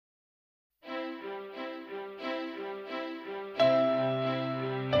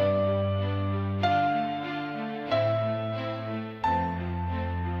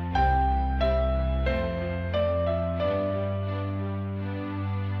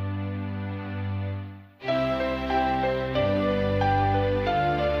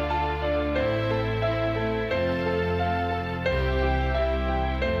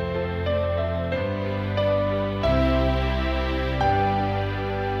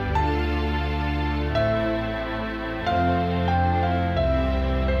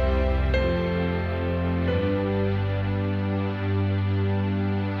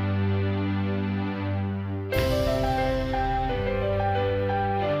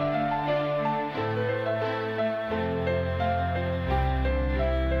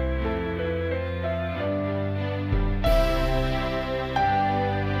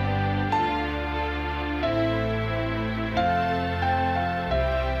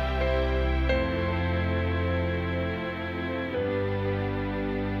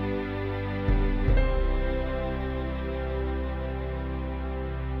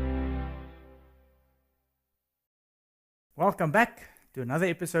welcome back to another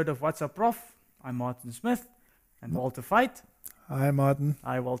episode of What's Up Prof. I'm Martin Smith and Walter Veit. Hi, Martin.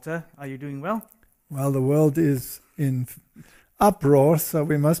 Hi, Walter. Are you doing well? Well, the world is in uproar, so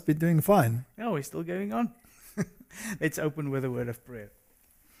we must be doing fine. Oh, we're still going on. Let's open with a word of prayer.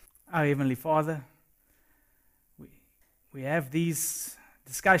 Our Heavenly Father, we have these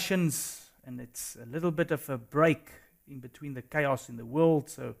discussions, and it's a little bit of a break in between the chaos in the world,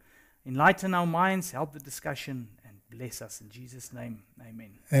 so enlighten our minds, help the discussion, and bless us in Jesus' name.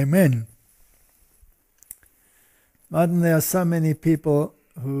 Amen. Amen. Martin, there are so many people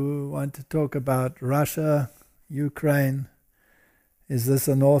who want to talk about Russia, Ukraine. Is this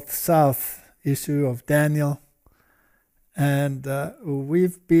a north-south issue of Daniel? And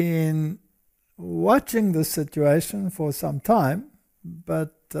we've been watching the situation for some time,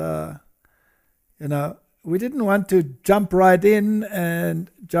 but, we didn't want to jump right in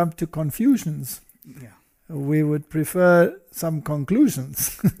and jump to confusions. Yeah. We would prefer some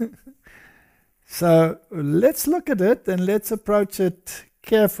conclusions. So let's look at it and let's approach it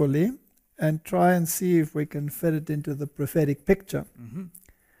carefully and try and see if we can fit it into the prophetic picture. Mm-hmm.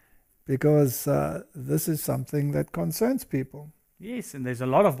 Because this is something that concerns people. Yes, and there's a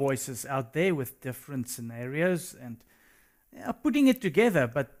lot of voices out there with different scenarios and putting it together,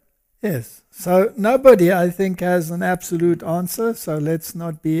 but Yes, so nobody, I think, has an absolute answer, so let's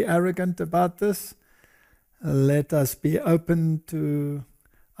not be arrogant about this. Let us be open to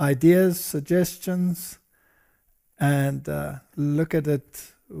ideas, suggestions, and look at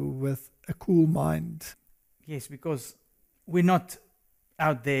it with a cool mind. yes, because we're not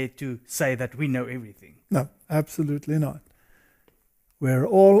out there to say that we know everything. No, absolutely not. We're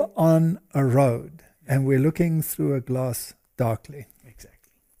all on a road, and we're looking through a glass darkly. Exactly.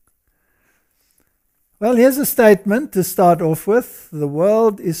 Well, here's a statement to start off with. The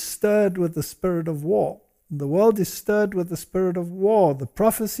world is stirred with the spirit of war. The world is stirred with the spirit of war. The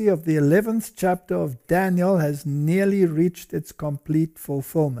prophecy of the 11th chapter of Daniel has nearly reached its complete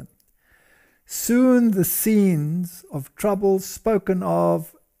fulfillment. Soon the scenes of trouble spoken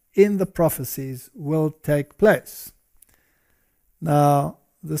of in the prophecies will take place. Now,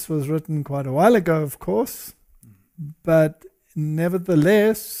 this was written quite a while ago, of course, but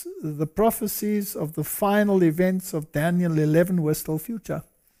nevertheless, the prophecies of the final events of Daniel 11 were still future.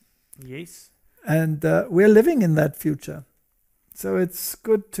 Yes. And we're living in that future. So it's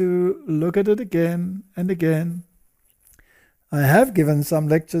good to look at it again and again. I have given some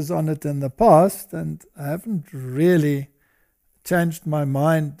lectures on it in the past, and I haven't really changed my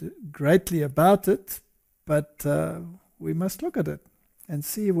mind greatly about it, but we must look at it and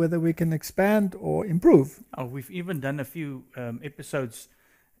see whether we can expand or improve. Oh, we've even done a few episodes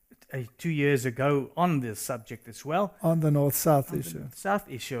 2 years ago on this subject as well. On the North-South issue. South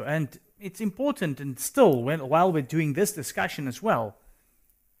issue. And it's important, and still, while we're doing this discussion as well,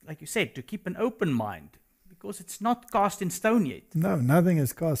 like you said, to keep an open mind, because it's not cast in stone yet. No, nothing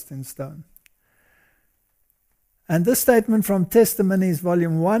is cast in stone. And this statement from Testimonies,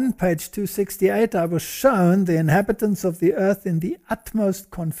 Volume 1, page 268, I was shown the inhabitants of the earth in the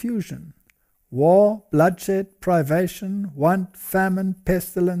utmost confusion. War, bloodshed, privation, want, famine,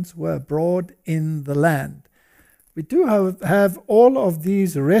 pestilence were abroad in the land. We do have all of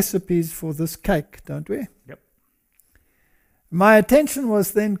these recipes for this cake, don't we? Yep. My attention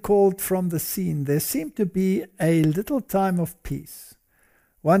was then called from the scene. There seemed to be a little time of peace.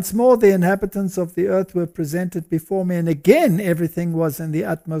 Once more the inhabitants of the earth were presented before me, and again everything was in the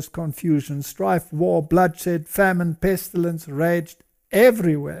utmost confusion. Strife, war, bloodshed, famine, pestilence raged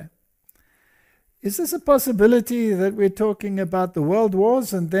everywhere. Is this a possibility that we're talking about the world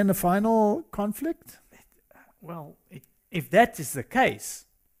wars and then a final conflict? Well, if that is the case,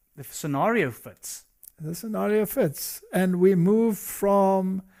 the scenario fits. The scenario fits. And we move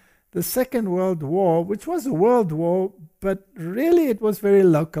from the Second World War, which was a world war, but really it was very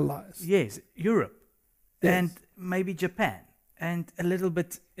localized. Yes, Europe. Yes. And maybe Japan. And a little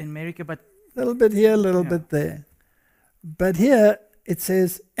bit in America, but A little bit here, a little bit there. But here it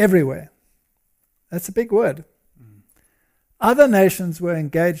says everywhere. That's a big word. Other nations were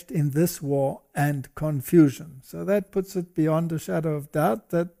engaged in this war and confusion. So that puts it beyond a shadow of doubt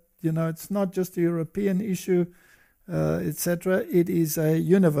that, it's not just a European issue, etc. It is a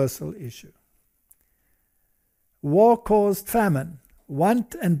universal issue. War caused famine.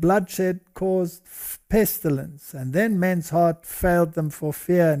 Want and bloodshed caused pestilence. And then men's heart failed them for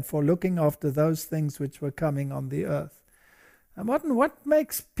fear and for looking after those things which were coming on the earth. And Martin, what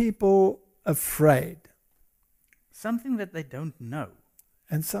makes people afraid? something that they don't know.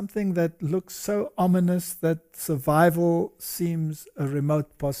 And something that looks so ominous that survival seems a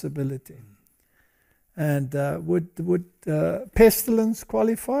remote possibility. And would pestilence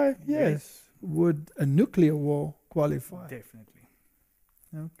qualify? Yes. Yes. Would a nuclear war qualify? Definitely.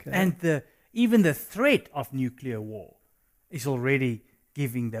 Okay. And even the threat of nuclear war is already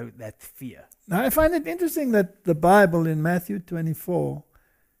giving that fear. Now, I find it interesting that the Bible in Matthew 24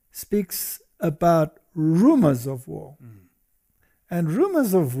 speaks about rumors of war. And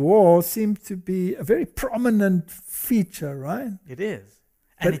rumors of war seem to be a very prominent feature, right? It is.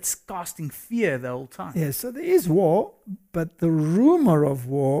 And But- it's casting fear the whole time. Yes, so there is war, but the rumor of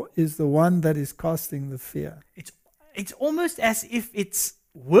war is the one that is casting the fear. It's almost as if it's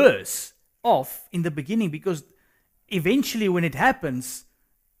worse off in the beginning, because eventually when it happens,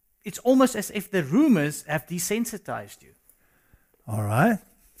 it's almost as if the rumors have desensitized you. All right.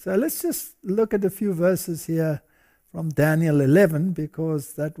 So let's just look at a few verses here from Daniel 11,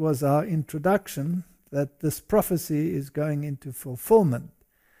 because that was our introduction, that this prophecy is going into fulfillment.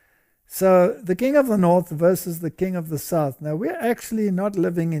 So the king of the north versus the king of the south. Now, we're actually not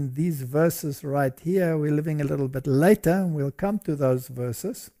living in these verses right here. We're living a little bit later, and we'll come to those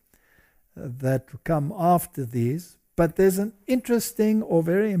verses that come after these. But there's an interesting or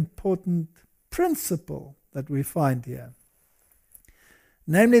very important principle that we find here.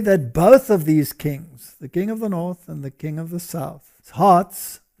 Namely, that both of these kings, the king of the north and the king of the south,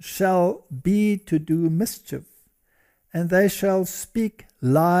 hearts shall be to do mischief, and they shall speak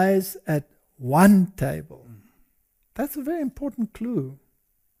lies at one table. That's a very important clue.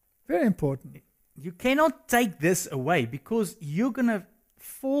 Very important. You cannot take this away, because you're going to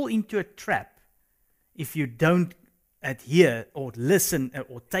fall into a trap if you don't adhere or listen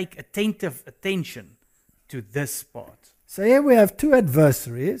or take attentive attention to this part. So here we have two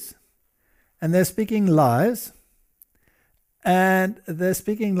adversaries, and they're speaking lies, and they're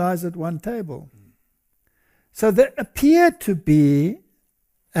speaking lies at one table. So they appear to be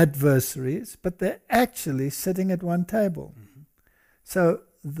adversaries, but they're actually sitting at one table. So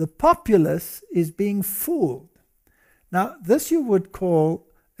the populace is being fooled. Now, this you would call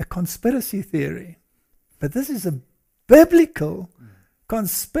a conspiracy theory, but this is a biblical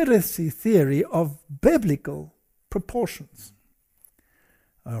conspiracy theory of biblical proportions.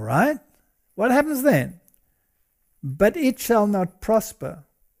 All right? What happens then? But it shall not prosper.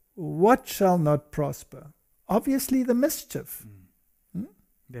 What shall not prosper? Obviously the mischief.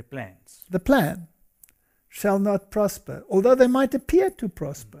 Their plans. The plan shall not prosper, although they might appear to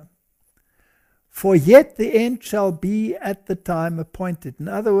prosper. For yet the end shall be at the time appointed. In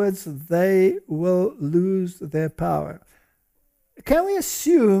other words, they will lose their power. Can we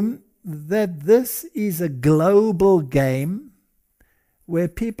assume that this is a global game where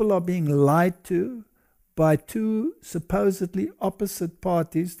people are being lied to by two supposedly opposite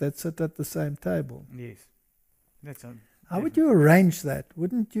parties that sit at the same table? Yes. That's How would you arrange that?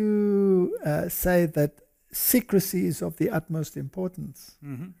 Wouldn't you say that secrecy is of the utmost importance?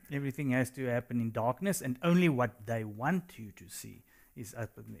 Everything has to happen in darkness, and only what they want you to see is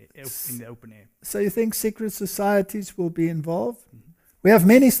up in the open air. So you think secret societies will be involved? We have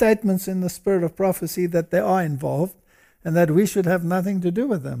many statements in the spirit of prophecy that they are involved and that we should have nothing to do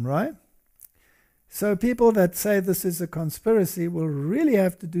with them, right? So people that say this is a conspiracy will really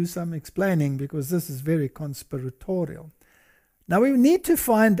have to do some explaining, because this is very conspiratorial. Now we need to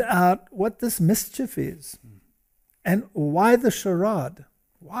find out what this mischief is and why the charade.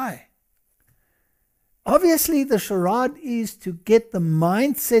 Why? Obviously the charade is to get the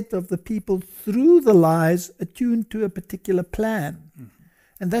mindset of the people through the lies attuned to a particular plan.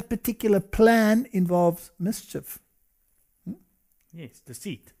 And that particular plan involves mischief. Yes,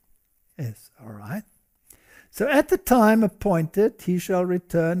 deceit. Yes, all right. So at the time appointed, he shall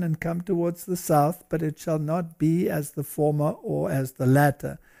return and come towards the south, but it shall not be as the former or as the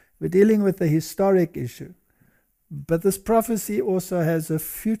latter. We're dealing with a historic issue. But this prophecy also has a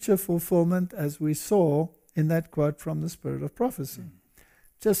future fulfillment, as we saw in that quote from the Spirit of Prophecy.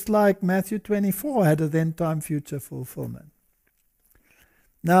 Just like Matthew 24 had a then-time future fulfillment.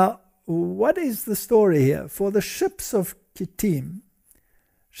 Now, what is the story here? For the ships of Kittim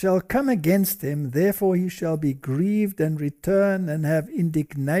shall come against him, therefore he shall be grieved and return and have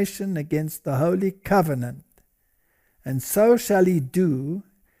indignation against the holy covenant. And so shall he do.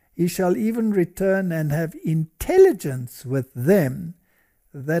 He shall even return and have intelligence with them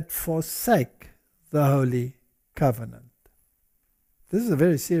that forsake the holy covenant. This is a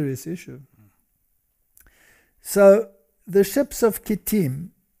very serious issue. So, the ships of Kittim,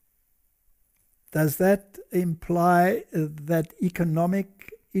 does that imply that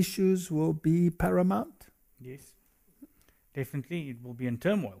economic issues will be paramount? Yes. Definitely, it will be in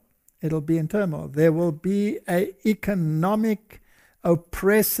turmoil. It'll be in turmoil. There will be an economic,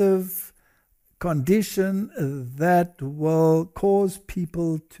 oppressive condition that will cause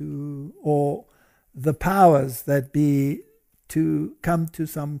people to, or the powers that be, to come to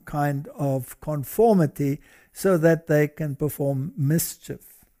some kind of conformity so that they can perform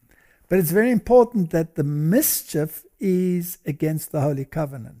mischief. But it's very important that the mischief is against the Holy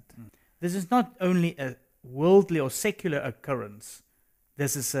Covenant. This is not only a worldly or secular occurrence.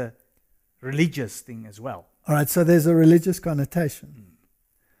 This is a religious thing as well. All right, so there's a religious connotation.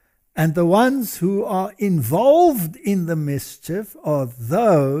 And the ones who are involved in the mischief are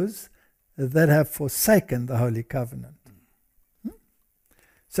those that have forsaken the Holy Covenant.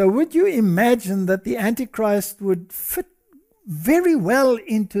 So would you imagine that the Antichrist would fit very well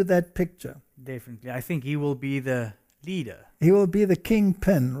into that picture? Definitely. I think he will be the leader. He will be the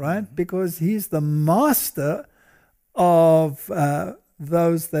kingpin, right? Because he's the master of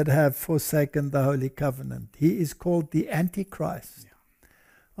those that have forsaken the Holy Covenant. He is called the Antichrist.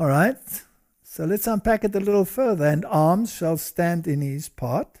 All right, so let's unpack it a little further. And arms shall stand in his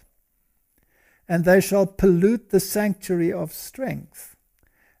part, and they shall pollute the sanctuary of strength,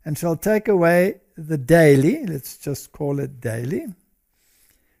 and shall take away the daily, let's just call it daily,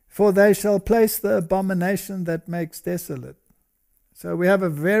 for they shall place the abomination that makes desolate. So we have a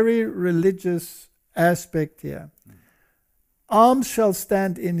very religious aspect here. Arms shall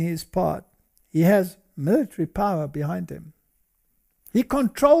stand in his part. He has military power behind him. He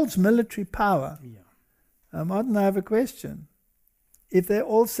controls military power. Martin, I have a question. If they're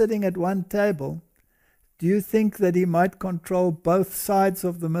all sitting at one table, do you think that he might control both sides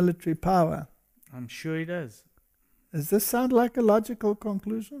of the military power? I'm sure he does. Does this sound like a logical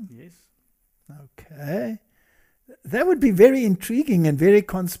conclusion? Yes. Okay. That would be very intriguing and very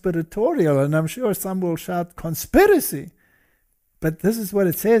conspiratorial, and I'm sure some will shout conspiracy. But this is what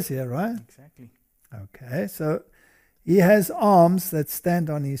it says here, right? Exactly. Okay, so he has arms that stand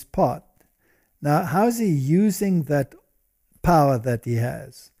on his part. Now, how is he using that power that he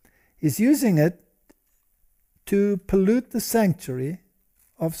has? He's using it to pollute the sanctuary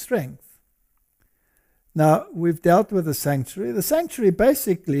of strength. Now, we've dealt with the sanctuary. The sanctuary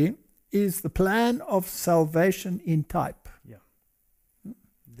basically is the plan of salvation in type.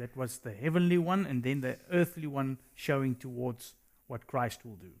 That was the heavenly one, and then the earthly one showing towards what Christ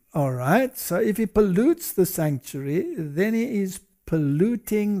will do. All right, so if he pollutes the sanctuary, then he is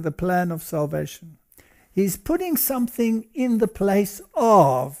polluting the plan of salvation. He's putting something in the place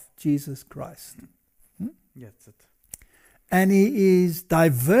of Jesus Christ. That's it. And he is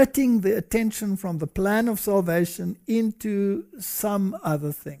diverting the attention from the plan of salvation into some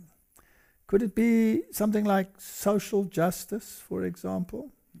other thing. Could it be something like social justice, for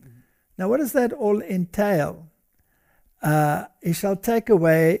example? Now, what does that all entail? He shall take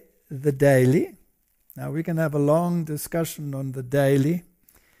away the daily. Now, we can have a long discussion on the daily,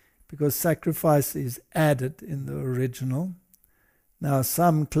 because sacrifice is added in the original. Now,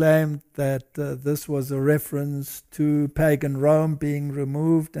 some claimed that this was a reference to pagan Rome being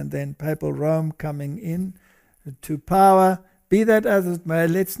removed and then papal Rome coming in to power. Be that as it may,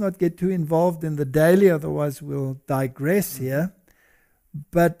 let's not get too involved in the daily, otherwise we'll digress here.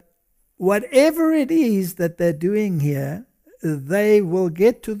 But whatever it is that they're doing here, they will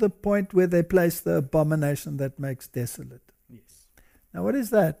get to the point where they place the abomination that makes desolate. Yes. Now, what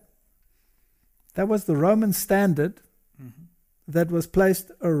is that? That was the Roman standard that was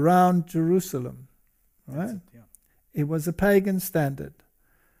placed around Jerusalem, right? It was a pagan standard.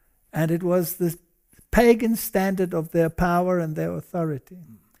 And it was the pagan standard of their power and their authority.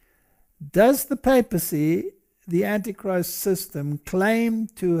 Does the papacy, the Antichrist system, claim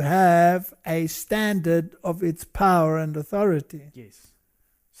to have a standard of its power and authority? Yes.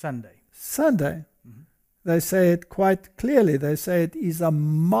 Sunday. They say it quite clearly. They say it is a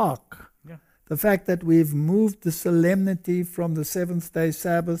mark. The fact that we've moved the solemnity from the seventh-day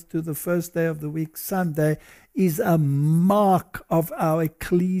Sabbath to the first day of the week, Sunday, is a mark of our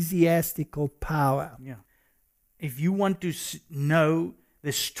ecclesiastical power. If you want to know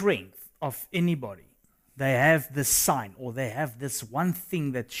the strength of anybody, they have this sign, or they have this one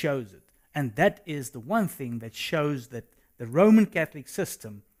thing that shows it. And that is the one thing that shows that the Roman Catholic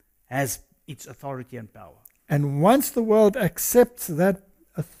system has its authority and power. And once the world accepts that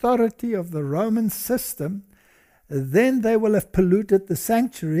authority of the Roman system, then they will have polluted the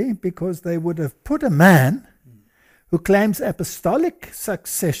sanctuary, because they would have put a man who claims apostolic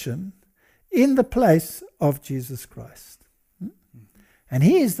succession in the place of Jesus Christ. And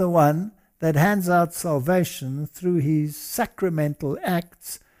he is the one that hands out salvation through his sacramental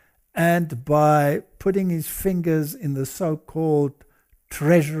acts and by putting his fingers in the so-called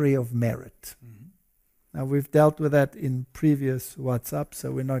treasury of merit. Now, we've dealt with that in previous WhatsApp,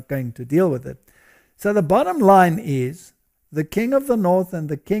 so we're not going to deal with it. So the bottom line is, the king of the north and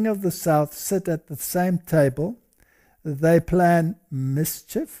the king of the south sit at the same table. They plan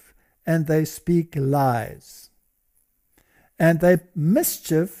mischief and they speak lies. And their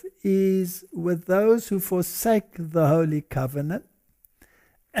mischief is with those who forsake the holy covenant,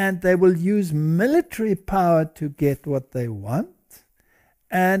 and they will use military power to get what they want,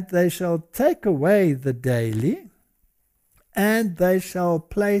 and they shall take away the daily, and they shall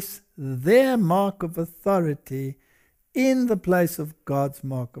place their mark of authority in the place of God's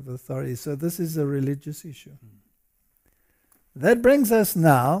mark of authority. So this is a religious issue. That brings us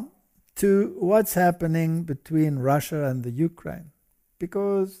now to what's happening between Russia and the Ukraine.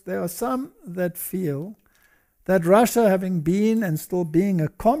 Because there are some that feel that Russia, having been and still being a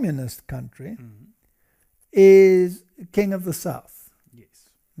communist country, is king of the south. Yes.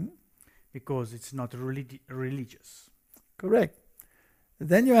 Because it's not religious. Correct.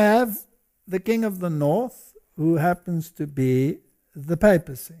 Then you have the king of the north, who happens to be the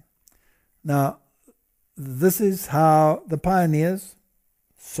papacy. Now, this is how the pioneers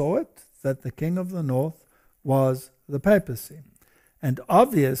saw it, that the king of the north was the papacy. And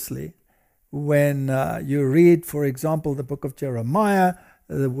obviously, when you read, for example, the book of Jeremiah,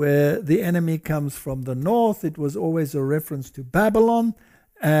 where the enemy comes from the north, it was always a reference to Babylon,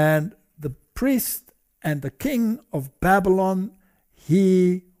 and the priest and the king of Babylon,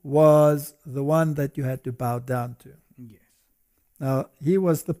 he was the one that you had to bow down to. Yes. Now, he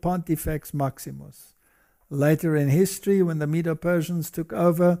was the Pontifex Maximus. Later in history, when the Medo-Persians took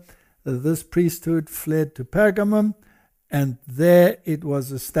over, this priesthood fled to Pergamum, and there it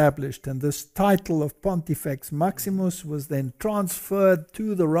was established. And this title of Pontifex Maximus was then transferred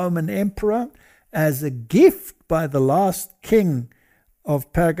to the Roman emperor as a gift by the last king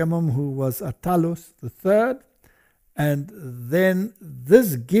of Pergamum, who was Attalus III. And then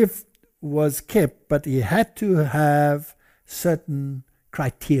this gift was kept, but he had to have certain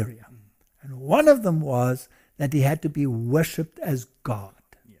criteria. And one of them was that he had to be worshipped as God.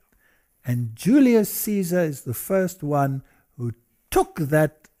 Yeah. And Julius Caesar is the first one who took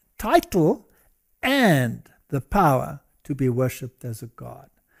that title and the power to be worshipped as a god.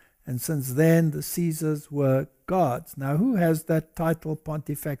 And since then, the Caesars were gods. Now, who has that title,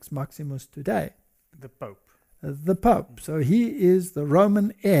 Pontifex Maximus, today? The Pope. The Pope. So he is the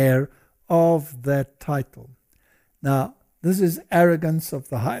Roman heir of that title. Now, this is arrogance of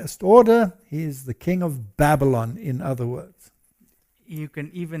the highest order. He is the king of Babylon, in other words. You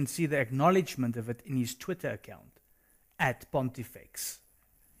can even see the acknowledgement of it in his Twitter account, @Pontifex.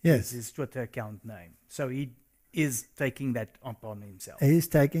 Yes. Is his Twitter account name. So he is taking that upon himself. He's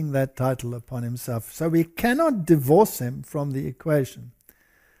taking that title upon himself. So we cannot divorce him from the equation.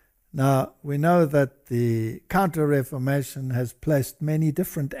 Now, we know that the Counter-Reformation has placed many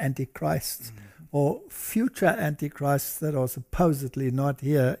different antichrists or future antichrists that are supposedly not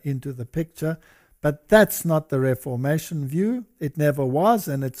here into the picture, but that's not the Reformation view. It never was,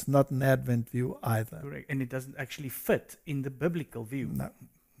 and it's not an Advent view either. Correct. And it doesn't actually fit in the biblical view. No.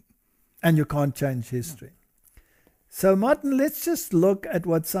 And you can't change history. No. So, Martin, let's just look at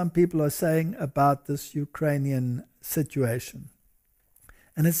what some people are saying about this Ukrainian situation.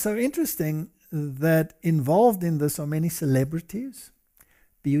 And it's so interesting that involved in this are many celebrities,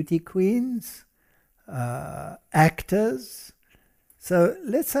 beauty queens, actors. So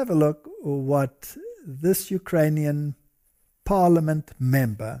let's have a look what this Ukrainian parliament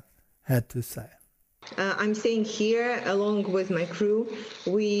member had to say. I'm staying here along with my crew.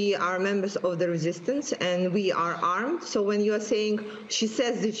 We are members of the resistance and we are armed. So when you are saying she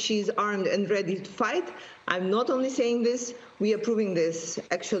says that she's armed and ready to fight, I'm not only saying this, we are proving this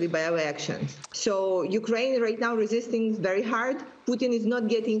actually by our actions. So Ukraine right now resisting very hard. Putin is not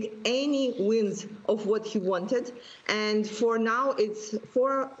getting any wins of what he wanted. And for now, it's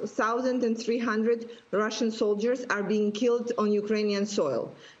 4,300 Russian soldiers are being killed on Ukrainian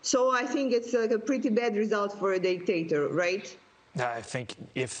soil. So I think it's like a pretty bad result for a dictator, right? I think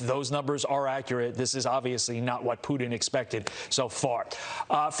if those numbers are accurate, this is obviously not what Putin expected so far.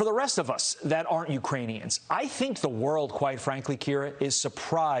 For the rest of us that aren't Ukrainians, I think the world, quite frankly, Kira, is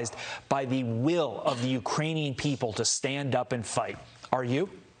surprised by the will of the Ukrainian people to stand up and fight. Are you?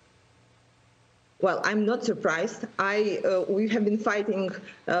 Well, I'm not surprised. We have been fighting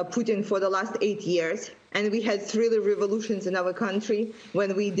Putin for the last 8 years, and we had 3 revolutions in our country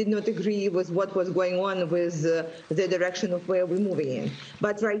when we did not agree with what was going on with the direction of where we're moving in.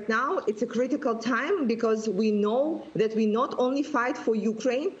 But right now, it's a critical time because we know that we not only fight for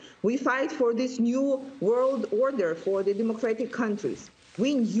Ukraine, we fight for this new world order for the democratic countries.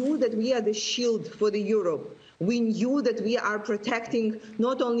 We knew that we are the shield for the Europe. We knew that we are protecting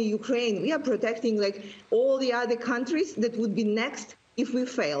not only Ukraine, we are protecting like all the other countries that would be next if we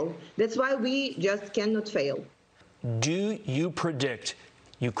fail. That's why we just cannot fail. Do you predict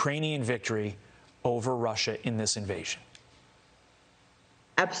Ukrainian victory over Russia in this invasion?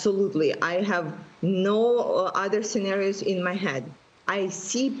 Absolutely. I have no other scenarios in my head. I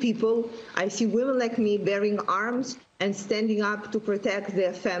see people, I see women like me bearing arms and standing up to protect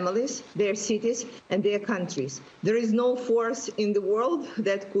their families, their cities, and their countries. There is no force in the world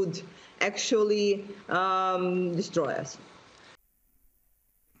that could actually destroy us.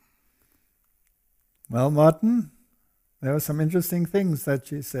 Well, Martin, there were some interesting things that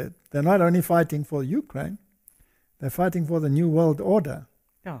she said. They're not only fighting for Ukraine, they're fighting for the New World Order.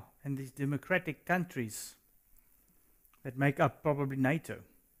 Yeah, and these democratic countries that make up probably NATO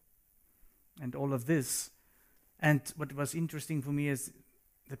and all of this. And what was interesting for me is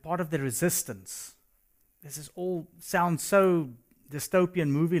the part of the resistance. This is all sounds so dystopian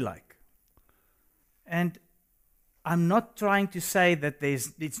movie-like. And I'm not trying to say that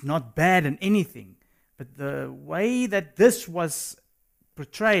it's not bad in anything, but the way that this was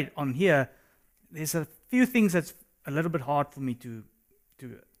portrayed on here, there's a few things that's a little bit hard for me to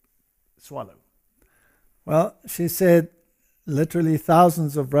swallow. Well, she said literally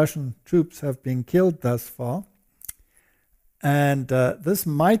thousands of Russian troops have been killed thus far. And this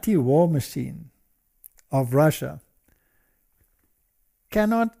mighty war machine of Russia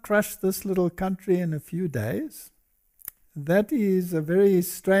cannot crush this little country in a few days. That is a very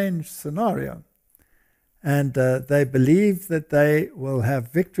strange scenario. And they believe that they will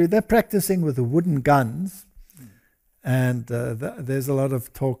have victory. They're practicing with wooden guns. And there's a lot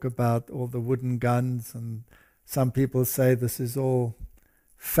of talk about all the wooden guns, and some people say this is all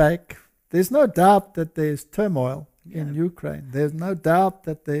fake. There's no doubt that there's turmoil in Ukraine. There's no doubt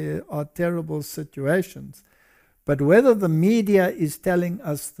that there are terrible situations. But whether the media is telling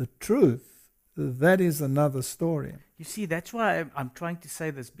us the truth, that is another story. You see, that's why I'm trying to say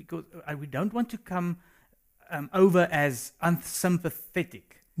this, because we don't want to come over as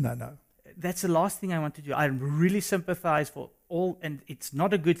unsympathetic. No. That's the last thing I want to do. I really sympathize for all, and it's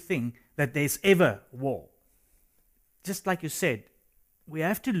not a good thing that there's ever war. Just like you said, we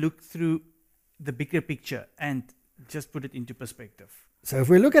have to look through the bigger picture and just put it into perspective. So if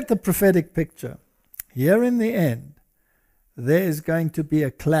we look at the prophetic picture, here in the end, there is going to be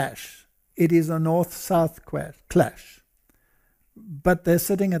a clash. It is a north-south clash. But they're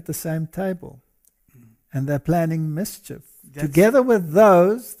sitting at the same table, and they're planning mischief. Together with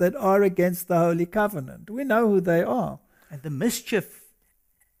those that are against the Holy Covenant. We know who they are. And the mischief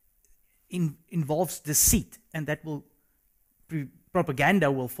involves deceit, and that will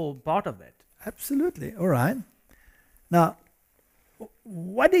propaganda will form part of that. Absolutely. All right. Now,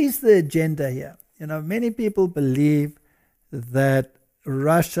 what is the agenda here? You know, many people believe that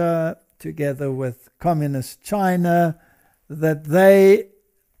Russia, together with communist China, that they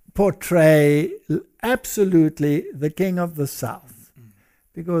portray absolutely the king of the South,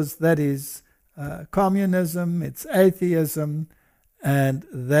 because that is communism, it's atheism, and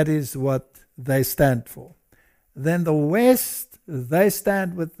that is what they stand for. Then the West, they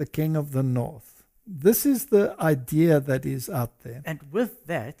stand with the king of the North. This is the idea that is out there. And with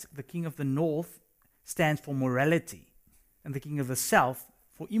that, the king of the North stands for morality, and the king of the South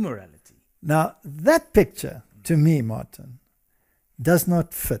for immorality. Now, that picture, to me, Martin, does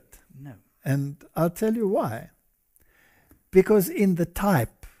not fit. No. And I'll tell you why. Because in the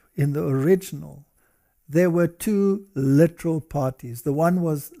type, in the original, there were two literal parties. The one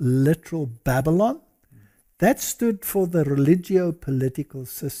was literal Babylon. That stood for the religio-political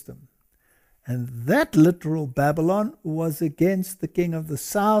system. And that literal Babylon was against the king of the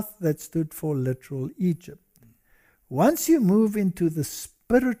South that stood for literal Egypt. Once you move into the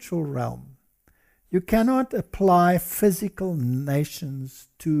spiritual realm, you cannot apply physical nations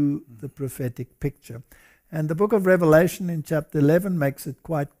to the prophetic picture. And the book of Revelation in chapter 11 makes it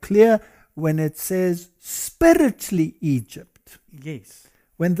quite clear when it says spiritually Egypt. Yes.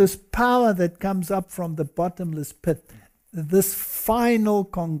 When this power that comes up from the bottomless pit, this final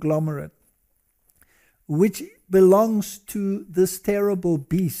conglomerate, which belongs to this terrible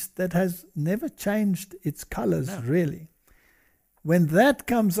beast that has never changed its colors, really. When that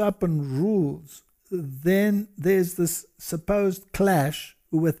comes up and rules, then there's this supposed clash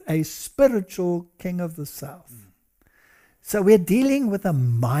with a spiritual king of the South. So we're dealing with a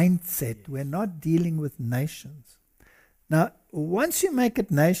mindset. We're not dealing with nations. Now, once you make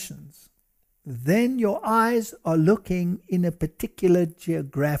it nations, then your eyes are looking in a particular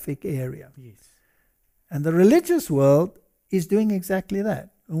geographic area. Yes. And the religious world is doing exactly that.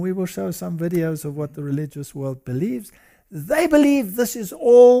 And we will show some videos of what the religious world believes. They believe this is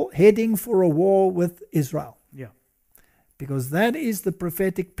all heading for a war with Israel. Yeah. Because that is the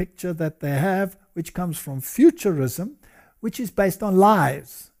prophetic picture that they have, which comes from futurism, which is based on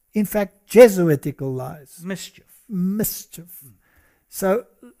lies. In fact, Jesuitical lies. Mischief. So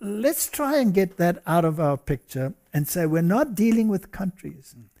let's try and get that out of our picture and say we're not dealing with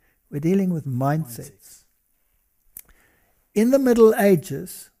countries. We're dealing with mindsets. In the Middle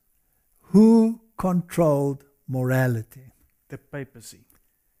Ages, who controlled morality? The papacy.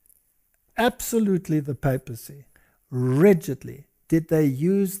 Absolutely the papacy. Rigidly. Did they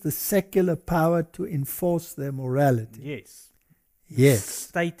use the secular power to enforce their morality? Yes. Yes. The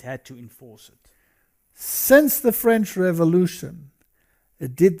state had to enforce it. Since the French Revolution,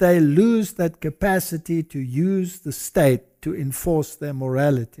 did they lose that capacity to use the state to enforce their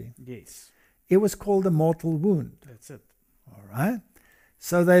morality? Yes. It was called a mortal wound. That's it. All right?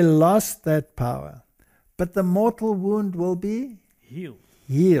 So they lost that power. But the mortal wound will be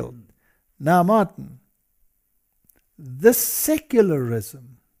healed. Now, Martin, this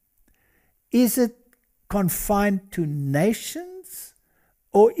secularism, is it confined to nations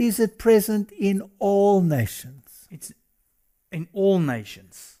or is it present in all nations? It's in all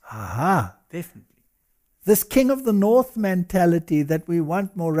nations. Aha. Definitely. This king of the north mentality that we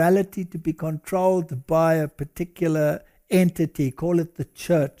want morality to be controlled by a particular entity, call it the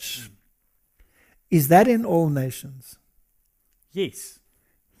church. Is that in all nations? Yes.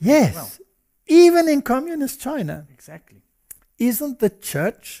 Yes. Well, even in communist China. Exactly. Isn't the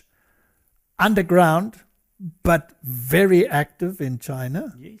church underground but very active in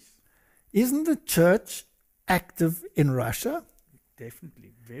China? Yes. Isn't the church active in Russia?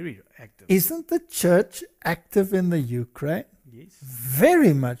 Definitely. Very active. Isn't the church active in the Ukraine? Yes.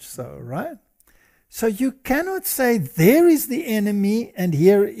 Very much so, right? So you cannot say there is the enemy and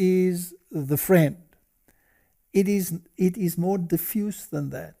here is the friend. It is more diffuse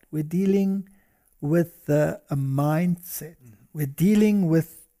than that. We're dealing with a mindset. We're dealing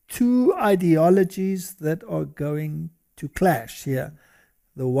with two ideologies that are going to clash here.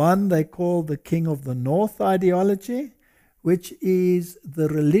 The one they call the King of the North ideology, which is the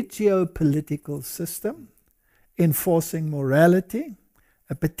religio-political system enforcing morality,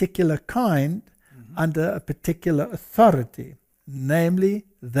 a particular kind, under a particular authority, namely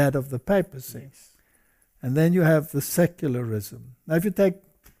that of the papacy. Yes. And then you have the secularism. Now, if you take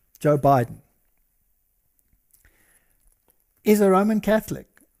Joe Biden, he's a Roman Catholic.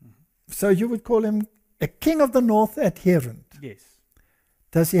 So you would call him a King of the North adherent. Yes.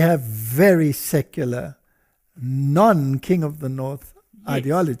 Does he have very secular, non-King of the North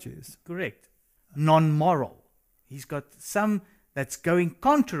ideologies? Correct. Non-moral. He's got some that's going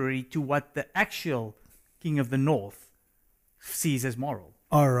contrary to what the actual King of the North sees as moral.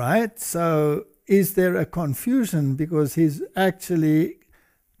 All right. So is there a confusion because he's actually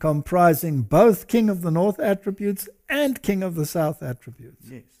comprising both King of the North attributes and King of the South attributes?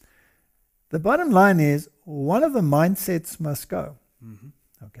 Yes. The bottom line is one of the mindsets must go.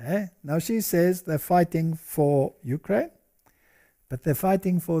 Okay. Now she says they're fighting for Ukraine, but they're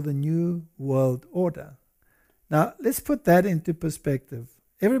fighting for the new world order. Now let's put that into perspective.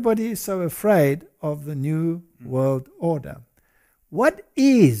 Everybody is so afraid of the new world order. What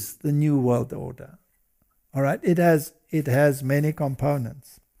is the new world order? All right. It has many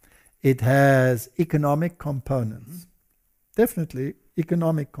components. It has economic components. Definitely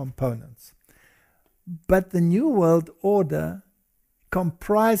economic components. But the new world order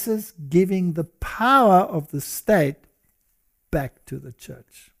comprises giving the power of the state back to the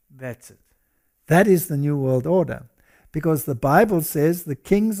church. That's it. That is the new world order. Because the Bible says the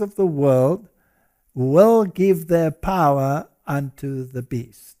kings of the world will give their power unto the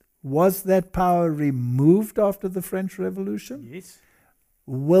beast. Was that power removed after the French Revolution? Yes.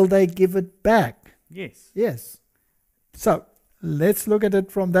 Will they give it back? Yes. Yes. So let's look at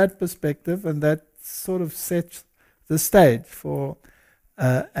it from that perspective, and that sort of sets the stage for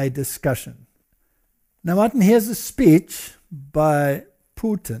a discussion. Now, Martin, here's a speech by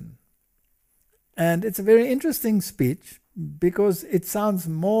Putin. And it's a very interesting speech because it sounds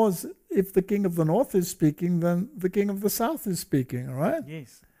more as if the King of the North is speaking than the King of the South is speaking, all right?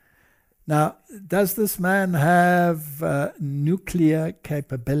 Yes. Now, does this man have nuclear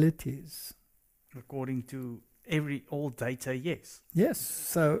capabilities? According to all data, yes. Yes,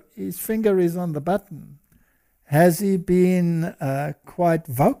 so his finger is on the button. Has he been quite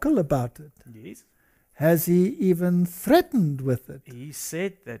vocal about it? Yes. Has he even threatened with it? He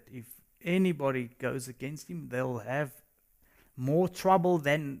said that if anybody goes against him, they'll have more trouble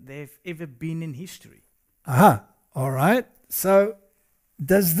than they've ever been in history. Aha, all right. So,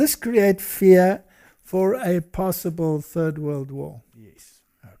 does this create fear for a possible Third World War? Yes.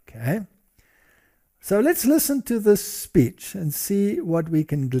 Okay. So let's listen to this speech and see what we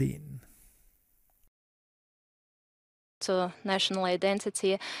can glean. To national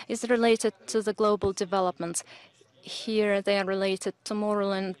identity is related to the global developments. Here they are related to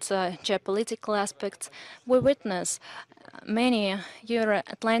moral and geopolitical aspects. We witness many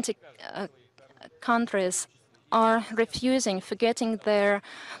Euro-Atlantic countries are refusing, forgetting their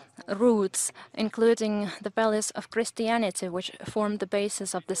roots, including the values of Christianity, which form the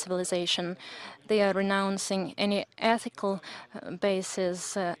basis of the civilization. They are renouncing any ethical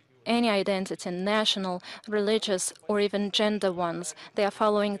basis, any identity, national, religious, or even gender ones. They are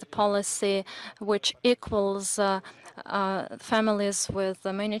following the policy which equals families with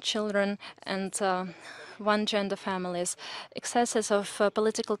many children and one-gender families. Excesses of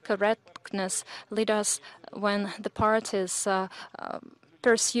political correctness lead us when the parties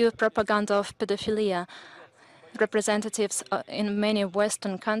pursue propaganda of pedophilia. Representatives in many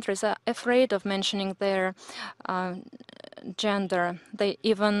Western countries are afraid of mentioning their gender. They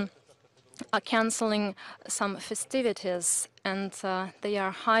even are canceling some festivities, and they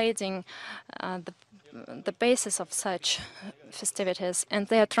are hiding the basis of such festivities, and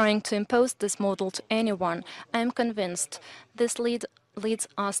they are trying to impose this model to anyone. I am convinced this leads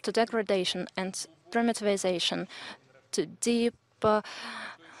us to degradation and primitivization, to deep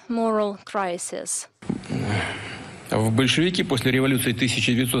moral crisis. В большевики после революции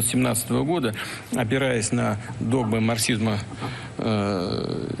 1917 года, опираясь на догмы марксизма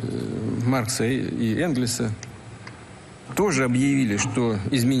Маркса и Энгельса, тоже объявили, что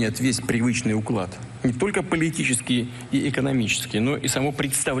изменят весь привычный уклад. Не только политический и экономический, но и само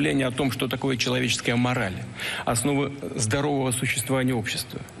представление о том, что такое человеческая мораль, основы здорового существования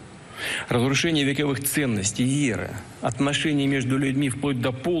общества. Разрушение вековых ценностей, веры, отношений между людьми вплоть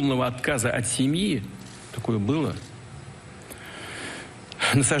до полного отказа от семьи, такое было.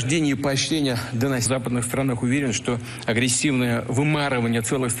 Насаждение и поощрение в западных странах уверен, что агрессивное вымарывание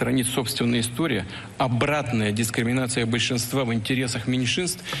целых страниц собственной истории, обратная дискриминация большинства в интересах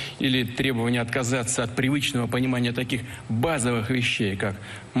меньшинств или требование отказаться от привычного понимания таких базовых вещей, как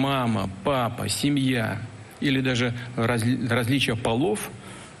мама, папа, семья или даже различия полов,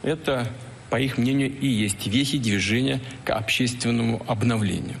 это, по их мнению, и есть вехи движения к общественному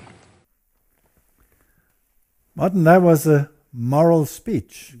обновлению. Martin, that was a moral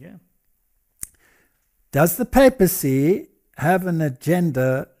speech. Yeah. Does the papacy have an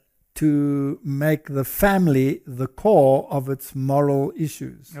agenda to make the family the core of its moral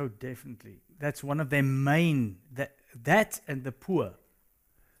issues? Oh, definitely. That's one of their main, that and the poor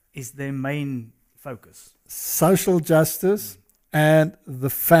is their main focus. Social justice and the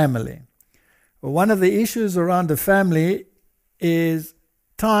family. Well, one of the issues around the family is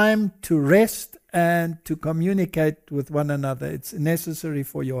time to rest and to communicate with one another. It's necessary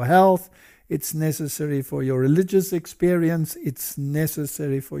for your health, it's necessary for your religious experience, it's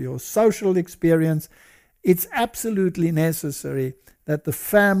necessary for your social experience. It's absolutely necessary that the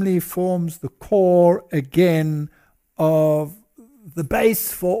family forms the core again of the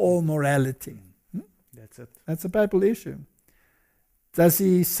base for all morality. That's it. That's a Bible issue. Does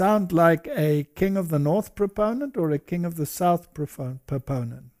he sound like a King of the North proponent or a King of the South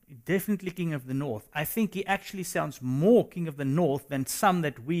proponent? Definitely King of the North. I think he actually sounds more King of the North than some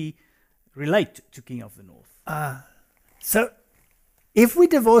that we relate to King of the North. So if we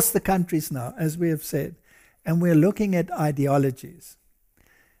divorce the countries now, as we have said, and we're looking at ideologies,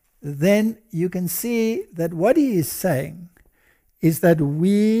 then you can see that what he is saying is that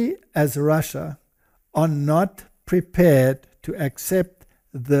we as Russia are not prepared to accept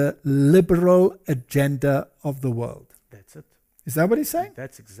the liberal agenda of the world. That's it. Is that what he's saying?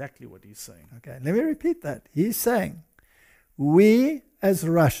 That's exactly what he's saying. Okay, let me repeat that. He's saying, we as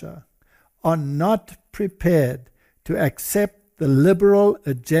Russia are not prepared to accept the liberal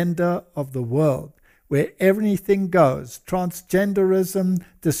agenda of the world, where everything goes, transgenderism,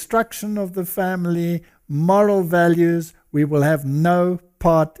 destruction of the family, moral values, we will have no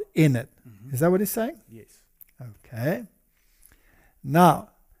part in it. Mm-hmm. Is that what he's saying? Yes. Okay. Now,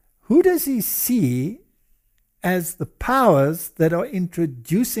 who does he see as the powers that are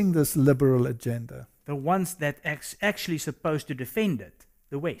introducing this liberal agenda? The ones that actually supposed to defend it,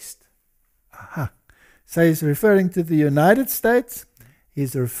 the West. Aha. So he's referring to the United States,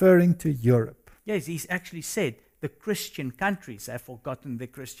 he's referring to Europe. Yes, he's actually said the Christian countries have forgotten their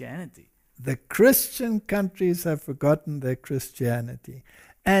Christianity. The Christian countries have forgotten their Christianity.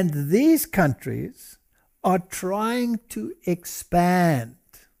 And these countries are trying to expand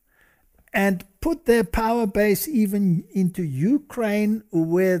and put their power base even into Ukraine,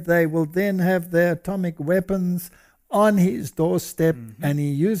 where they will then have their atomic weapons on his doorstep, and he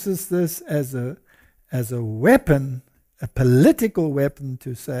uses this as a weapon, a political weapon,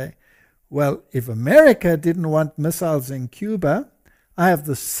 to say, well, if America didn't want missiles in Cuba, I have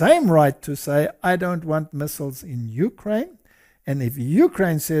the same right to say I don't want missiles in Ukraine. And if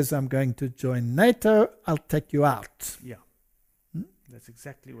Ukraine says I'm going to join NATO, I'll take you out. Yeah. That's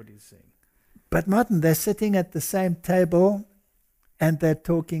exactly what he's saying. But Martin, they're sitting at the same table and they're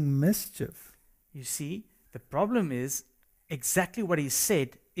talking mischief. You see, the problem is exactly what he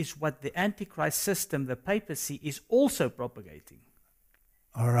said is what the Antichrist system, the papacy, is also propagating.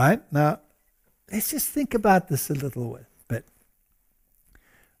 All right. Now, let's just think about this a little bit.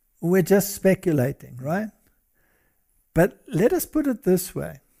 We're just speculating, right? But let us put it this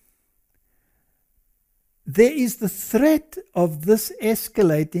way. There is the threat of this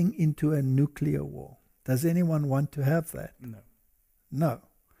escalating into a nuclear war. Does anyone want to have that? No. No.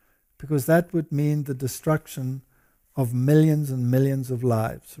 Because that would mean the destruction of millions and millions of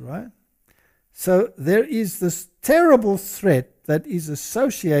lives, right? So there is this terrible threat that is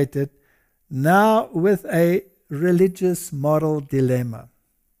associated now with a religious moral dilemma.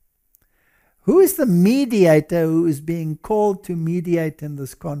 Who is the mediator who is being called to mediate in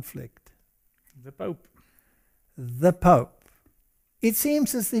this conflict? The Pope. The Pope. It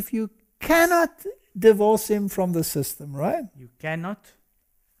seems as if you cannot divorce him from the system, right? You cannot,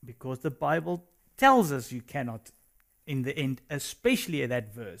 because the Bible tells us you cannot in the end, especially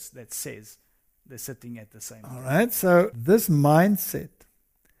that verse that says they're sitting at the same All right, so this mindset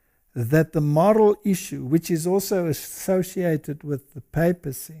that the moral issue, which is also associated with the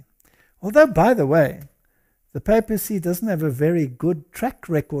papacy, although, by the way, the papacy doesn't have a very good track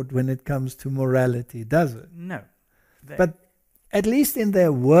record when it comes to morality, does it? No. But at least in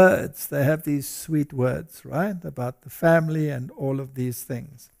their words, they have these sweet words, right, about the family and all of these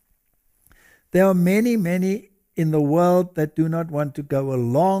things. There are many, many in the world that do not want to go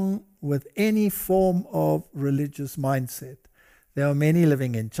along with any form of religious mindset. There are many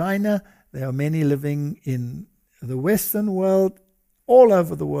living in China. There are many living in the Western world, all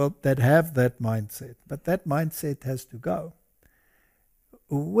over the world, that have that mindset. But that mindset has to go.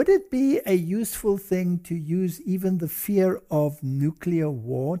 Would it be a useful thing to use even the fear of nuclear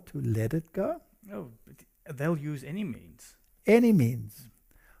war to let it go? No, they'll use any means. Any means.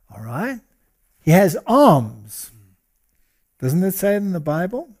 All right? He has arms. Doesn't it say it in the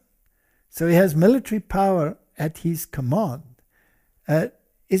Bible? So he has military power at his command.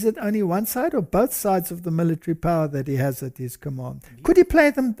 Is it only one side or both sides of the military power that he has at his command? Yes. Could he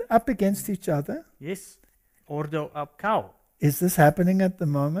play them up against each other? Yes. Ordo ab cow. Is this happening at the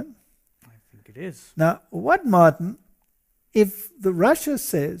moment? I think it is. Now, what, Martin, if the Russia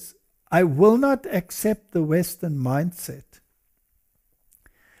says, I will not accept the Western mindset,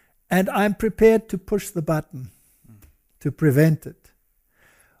 and I'm prepared to push the button to prevent it,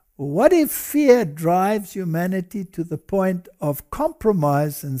 what if fear drives humanity to the point of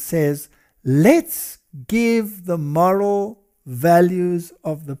compromise and says, let's give the moral values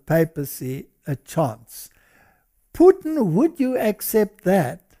of the papacy a chance? Putin, would you accept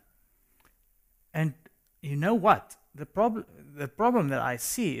that? And you know what? The problem that I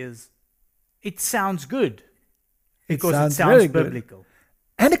see is it sounds good because it sounds biblical. Good.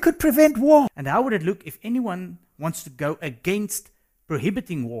 And it could prevent war. And how would it look if anyone wants to go against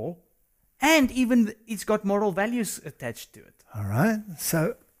prohibiting war, and even it's got moral values attached to it? All right.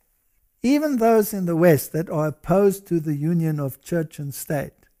 So even those in the West that are opposed to the union of church and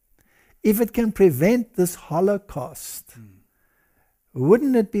state, if it can prevent this Holocaust,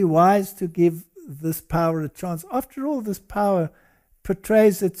 wouldn't it be wise to give this power a chance? After all, this power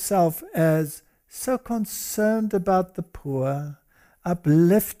portrays itself as so concerned about the poor,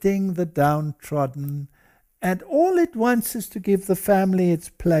 uplifting the downtrodden, and all it wants is to give the family its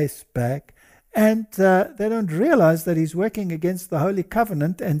place back. And they don't realize that he's working against the Holy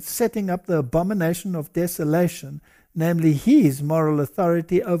Covenant and setting up the abomination of desolation, namely his moral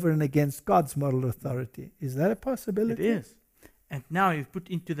authority over and against God's moral authority. Is that a possibility? It is. And now you've put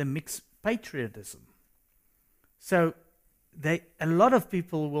into the mix patriotism. So a lot of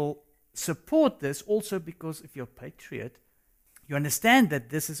people will support this also because if you're a patriot, you understand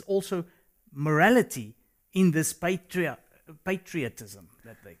that this is also morality in this patriotism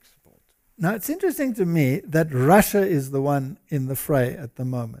that they support. Now, it's interesting to me that Russia is the one in the fray at the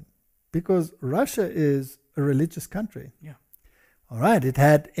moment, because Russia is a religious country. Yeah. All right, it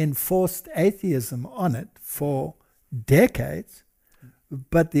had enforced atheism on it for decades,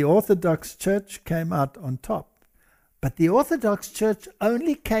 but the Orthodox Church came out on top. But the Orthodox Church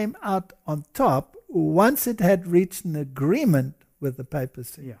only came out on top once it had reached an agreement with the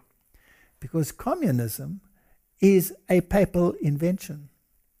papacy. Yeah. Because communism is a papal invention.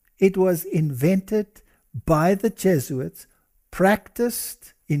 It was invented by the Jesuits,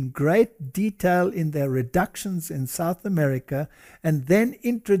 practiced in great detail in their reductions in South America, and then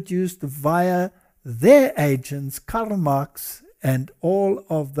introduced via their agents, Karl Marx and all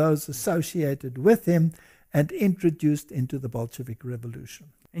of those associated with him, and introduced into the Bolshevik Revolution.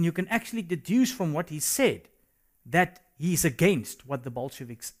 And you can actually deduce from what he said that he's against what the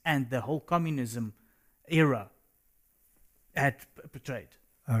Bolsheviks and the whole communism era had portrayed.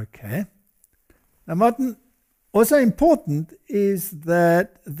 Okay. Now, Martin, also important is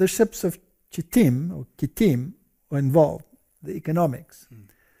that the ships of Kittim were involved, the economics.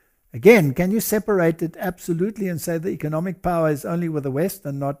 Again, can you separate it absolutely and say the economic power is only with the West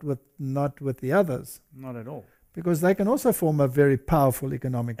and not with the others? Not at all. Because they can also form a very powerful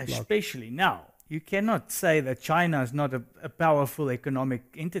economic bloc. Especially now. You cannot say that China is not a powerful economic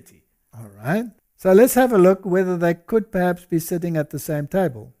entity. All right. So let's have a look whether they could perhaps be sitting at the same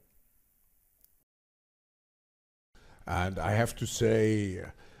table. And I have to say,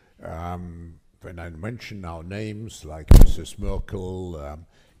 when I mention now names like Mrs. Merkel,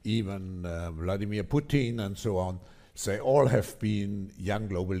 even Vladimir Putin and so on, they all have been young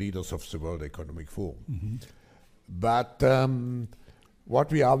global leaders of the World Economic Forum. Mm-hmm. But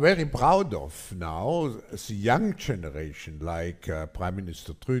what we are very proud of now, the young generation, like Prime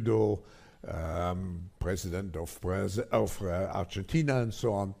Minister Trudeau, President of Argentina and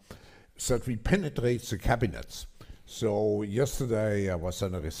so on, that we penetrate the cabinets. So yesterday I was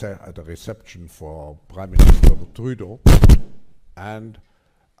at a reception for Prime Minister Trudeau, and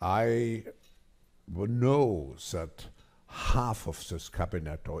I know that half of this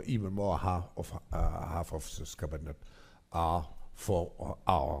cabinet, or even more half of this cabinet, are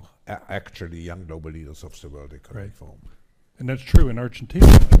actually young global leaders of the World Economic Forum. And that's true in Argentina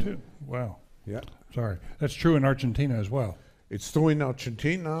too. Wow. Yeah. Sorry. That's true in Argentina as well. It's true in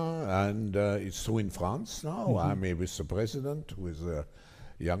Argentina, and it's true in France now. Mm-hmm. I mean, with the president, with a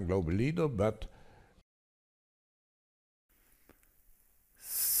young global leader, but...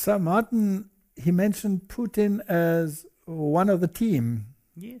 So Martin, he mentioned Putin as one of the team.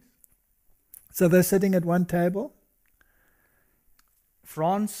 Yes. So they're sitting at one table?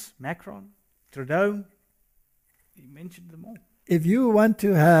 France, Macron, Trudeau, he mentioned them all. If you want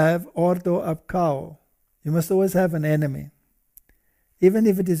to have ordo ab cao, you must always have an enemy, even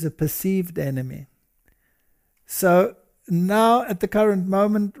if it is a perceived enemy. So now, at the current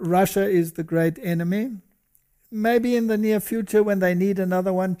moment, Russia is the great enemy. Maybe in the near future, when they need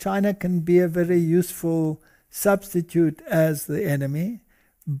another one, China can be a very useful substitute as the enemy.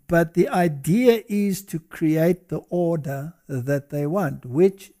 But the idea is to create the order that they want,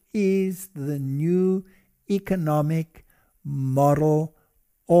 which is the new economic moral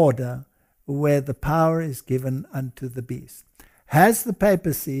order where the power is given unto the beast. Has the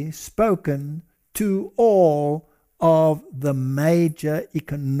papacy spoken to all of the major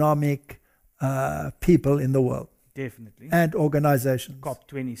economic people in the world? Definitely. And organizations.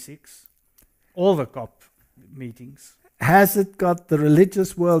 COP26, all the COP meetings. Has it got the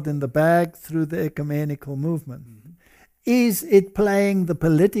religious world in the bag through the ecumenical movement? Mm-hmm. Is it playing the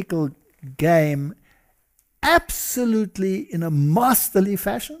political game absolutely in a masterly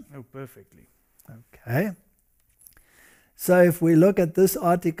fashion? Oh, perfectly. Okay. So if we look at this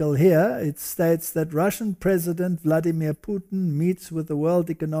article here, it states that Russian President Vladimir Putin meets with the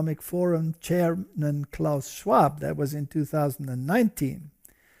World Economic Forum Chairman Klaus Schwab. That was in 2019.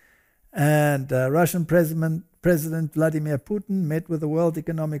 And Russian President Vladimir Putin met with the World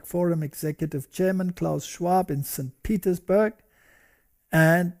Economic Forum Executive Chairman Klaus Schwab in St. Petersburg.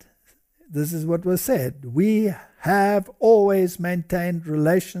 And this is what was said. We have always maintained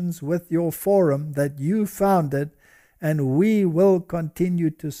relations with your forum that you founded, and we will continue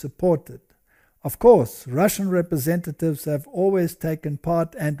to support it. Of course, Russian representatives have always taken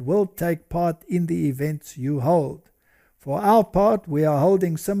part and will take part in the events you hold. For our part, we are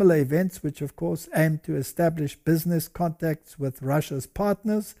holding similar events which of course aim to establish business contacts with Russia's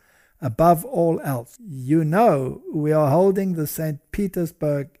partners above all else. You know, we are holding the St.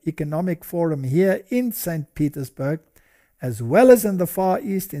 Petersburg Economic Forum here in St. Petersburg, as well as in the Far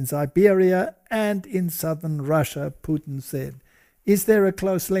East, in Siberia and in southern Russia, Putin said. Is there a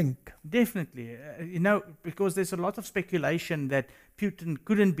close link? Definitely. Because there's a lot of speculation that Putin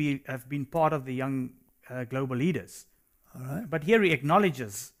couldn't have been part of the young global leaders. All right. But here he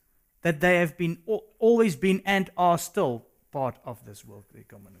acknowledges that they have been always been and are still part of this World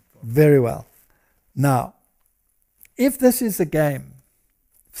Economic Forum. Very well. Now, if this is a game,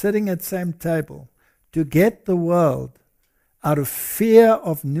 sitting at the same table, to get the world out of fear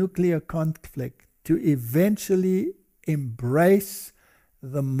of nuclear conflict to eventually embrace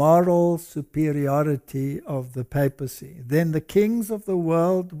the moral superiority of the papacy, then the kings of the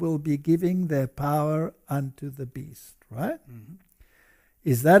world will be giving their power unto the beast, right? Mm-hmm.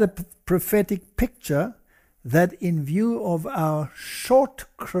 Is that a prophetic picture that, in view of our short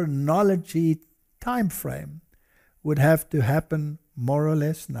chronology time frame, would have to happen more or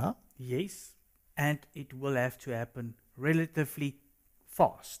less now? Yes, and it will have to happen relatively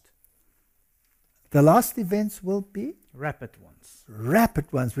fast. The last events will be? Rapid ones.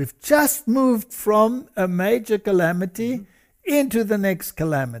 Rapid ones. We've just moved from a major calamity into the next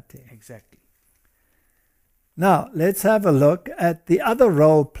calamity. Exactly. Now, let's have a look at the other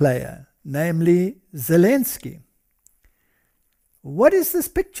role player, namely Zelensky. What is this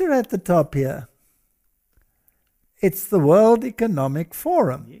picture at the top here? It's the World Economic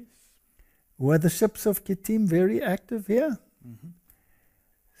Forum. Yes. Were the ships of Kittim very active here? Mm-hmm.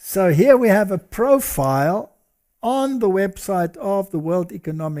 So here we have a profile on the website of the World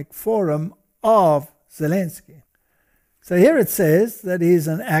Economic Forum of Zelensky. So here it says that he's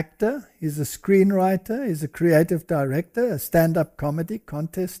an actor, he's a screenwriter, he's a creative director, a stand-up comedy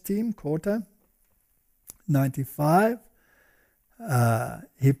contest team, Quarter, 95.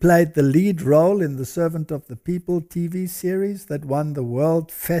 He played the lead role in the Servant of the People TV series that won the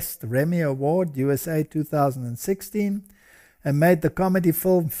World Fest Remy Award, USA 2016, and made the comedy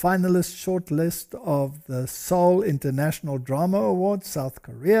film finalist shortlist of the Seoul International Drama Award, South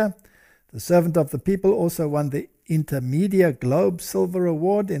Korea. The Servant of the People also won the Intermedia Globe Silver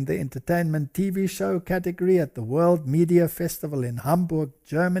Award in the Entertainment TV Show category at the World Media Festival in Hamburg,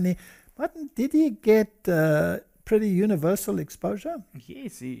 Germany. But did he get pretty universal exposure?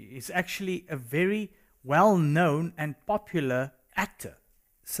 Yes, he is actually a very well-known and popular actor.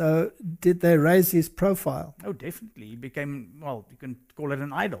 So did they raise his profile? Oh, definitely. He became, well, you can call it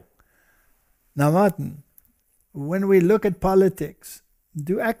an idol. Now, Martin, when we look at politics,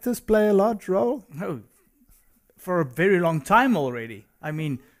 do actors play a large role? No, for a very long time already. I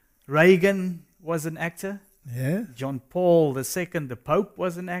mean, Reagan was an actor. Yeah. John Paul II, the Pope,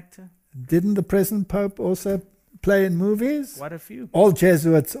 was an actor. Didn't the present Pope also play in movies? Quite a few. All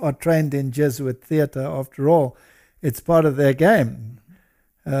Jesuits are trained in Jesuit theatre, after all. It's part of their game.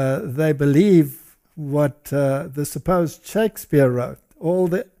 They believe what the supposed Shakespeare wrote. All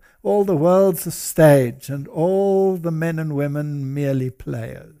the world's a stage, and all the men and women merely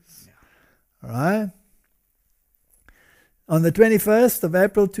players. Yeah. All right? On the 21st of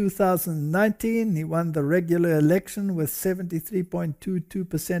April 2019, he won the regular election with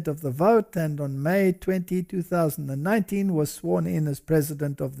 73.22% of the vote, and on May 20, 2019, was sworn in as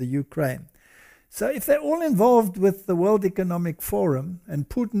president of the Ukraine. So if they're all involved with the World Economic Forum, and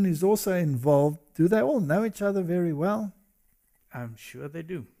Putin is also involved, do they all know each other very well? I'm sure they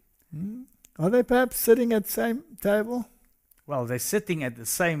do. Are they perhaps sitting at the same table? Well, they're sitting at the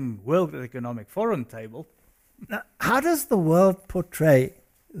same World Economic Forum table. Now, how does the world portray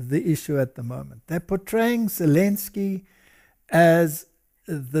the issue at the moment? They're portraying Zelensky as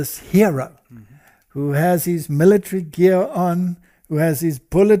this hero who has his military gear on, who has his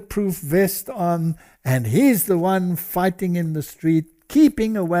bulletproof vest on, and he's the one fighting in the street,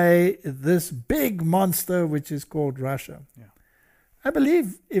 keeping away this big monster which is called Russia. Yeah. I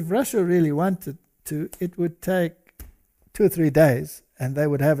believe if Russia really wanted to, it would take 2 or 3 days and they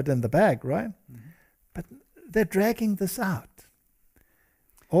would have it in the bag, right? Mm-hmm. But they're dragging this out.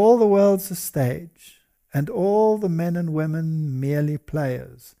 All the world's a stage, and all the men and women merely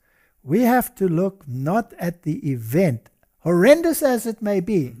players. We have to look not at the event, horrendous as it may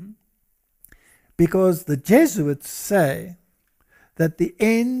be, because the Jesuits say that the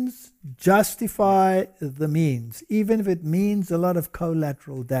ends justify the means, even if it means a lot of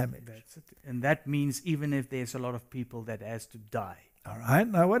collateral damage. That's it. And that means even if there's a lot of people that has to die. All right.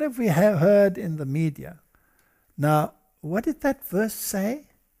 Now, what have we heard in the media? Now, what did that verse say?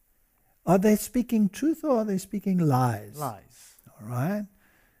 Are they speaking truth or are they speaking lies? Lies. All right.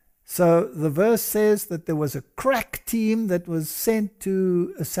 So the verse says that there was a crack team that was sent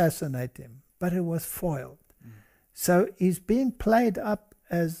to assassinate him, but it was foiled. So he's being played up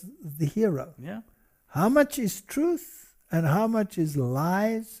as the hero. Yeah. How much is truth and how much is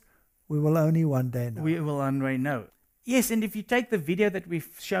lies, we will only one day know. We will one day know. Yes, and if you take the video that we've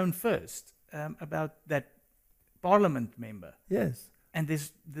shown first about that parliament member. Yes. And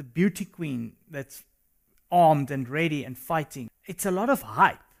there's the beauty queen that's armed and ready and fighting. It's a lot of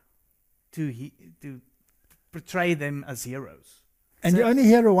hype to portray them as heroes. And you only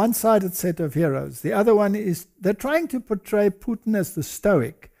hear a one-sided set of heroes. The other one is, they're trying to portray Putin as the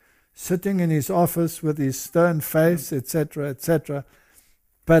stoic, sitting in his office with his stern face, etc., etc.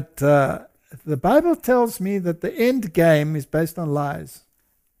 But the Bible tells me that the end game is based on lies.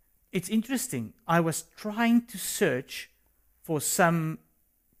 It's interesting. I was trying to search for some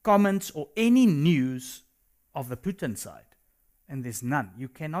comments or any news of the Putin side, and there's none. You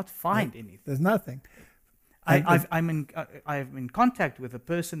cannot find anything. There's nothing. I'm in contact with a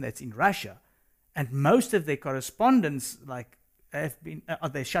person that's in Russia, and most of their correspondence,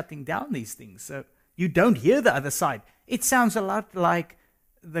 they're shutting down these things. So you don't hear the other side. It sounds a lot like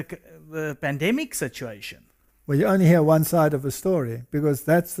the pandemic situation. Well, you only hear one side of a story because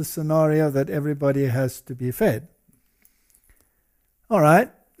that's the scenario that everybody has to be fed. All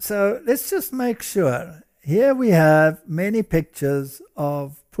right, so let's just make sure. Here we have many pictures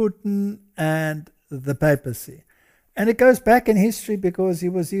of Putin and the papacy. And it goes back in history because he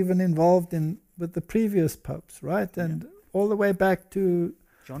was even involved with the previous popes, right? And all the way back to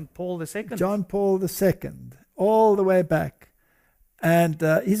John Paul II. John Paul II, all the way back. And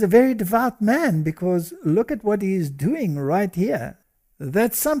he's a very devout man because look at what he's doing right here.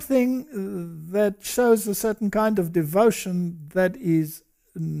 That's something that shows a certain kind of devotion that is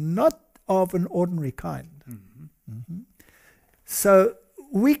not of an ordinary kind. Mm-hmm. Mm-hmm. So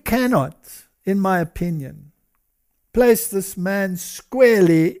we cannot, in my opinion, place this man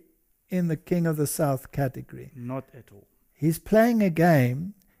squarely in the King of the South category. Not at all. He's playing a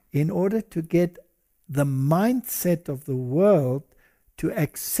game in order to get the mindset of the world to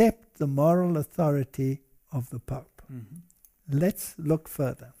accept the moral authority of the Pope. Mm-hmm. Let's look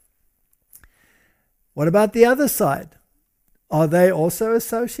further. What about the other side? Are they also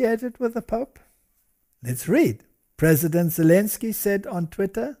associated with the Pope? Let's read. President Zelensky said on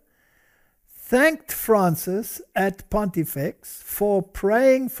Twitter, thanked Francis at Pontifex for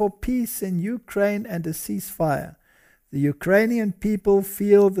praying for peace in Ukraine and a ceasefire. The Ukrainian people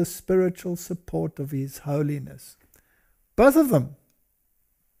feel the spiritual support of His Holiness. Both of them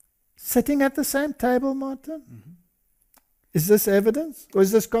sitting at the same table, Martin? Mm-hmm. Is this evidence or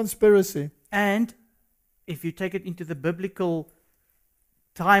is this conspiracy? And if you take it into the biblical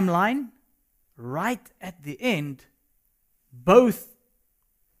timeline, right at the end, both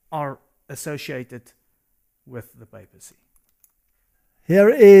are associated with the papacy. Here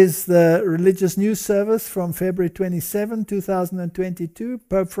is the religious news service from February 27, 2022.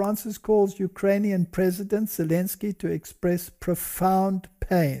 Pope Francis calls Ukrainian President Zelensky to express profound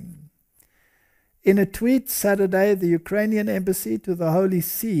pain. In a tweet Saturday, the Ukrainian embassy to the Holy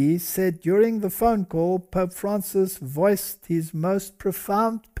See said during the phone call, Pope Francis voiced his most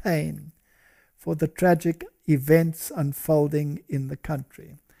profound pain for the tragic events unfolding in the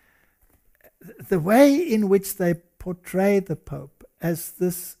country. The way in which they portray the Pope as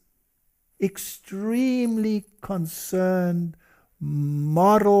this extremely concerned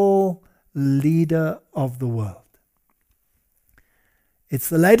moral leader of the world. It's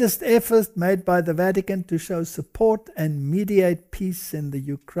the latest effort made by the Vatican to show support and mediate peace in the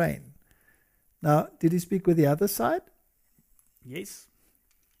Ukraine. Now, did he speak with the other side? Yes.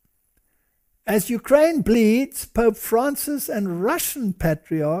 As Ukraine bleeds, Pope Francis and Russian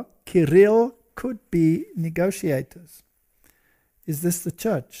Patriarch Kirill could be negotiators. Is this the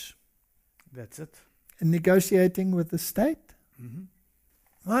church? That's it. And negotiating with the state? Mm-hmm.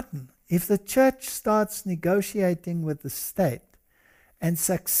 Martin, if the church starts negotiating with the state and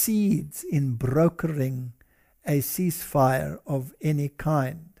succeeds in brokering a ceasefire of any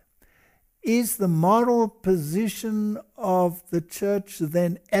kind, is the moral position of the church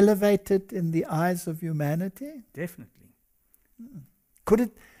then elevated in the eyes of humanity? Definitely. Could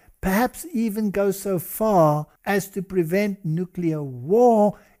it perhaps even go so far as to prevent nuclear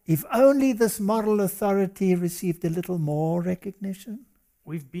war if only this moral authority received a little more recognition?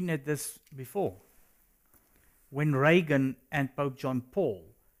 We've been at this before. When Reagan and Pope John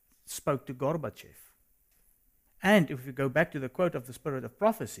Paul spoke to Gorbachev. And if we go back to the quote of the Spirit of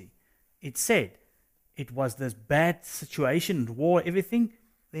Prophecy, it said it was this bad situation, war, everything,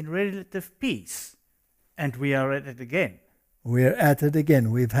 then relative peace. And we are at it again. We're at it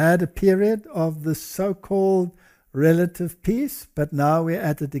again. We've had a period of the so-called relative peace, but now we're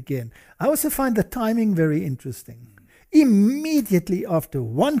at it again. I also find the timing very interesting. Immediately after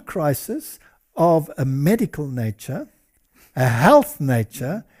one crisis of a medical nature, a health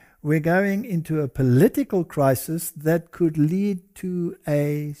nature, we're going into a political crisis that could lead to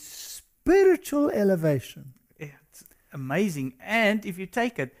a spiritual elevation. It's amazing. And if you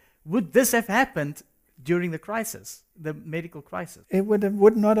take it, would this have happened during the crisis, the medical crisis? It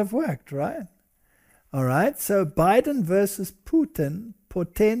would not have worked, right? All right, so Biden versus Putin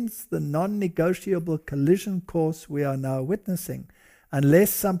portends the non-negotiable collision course we are now witnessing,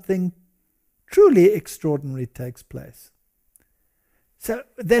 unless something truly extraordinary takes place. So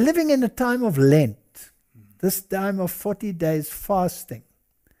they're living in a time of Lent, this time of 40 days fasting.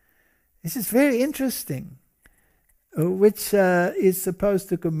 This is very interesting, which is supposed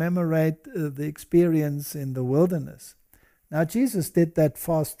to commemorate the experience in the wilderness. Now, Jesus did that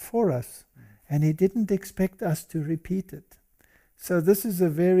fast for us, and he didn't expect us to repeat it. So this is a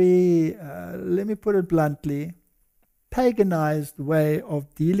very, let me put it bluntly, paganized way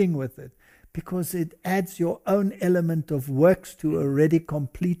of dealing with it, because it adds your own element of works to already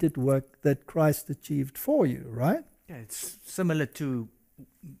completed work that Christ achieved for you, right? Yeah, it's similar to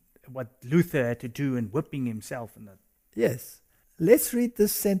what Luther had to do in whipping himself. And that. Yes. Let's read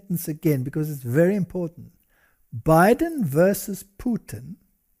this sentence again because it's very important. Biden versus Putin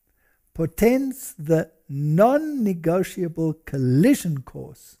portends the non-negotiable collision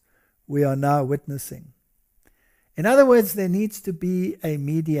course we are now witnessing. In other words, there needs to be a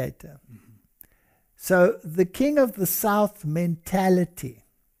mediator. So the king of the South mentality,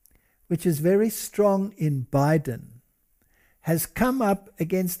 which is very strong in Biden, has come up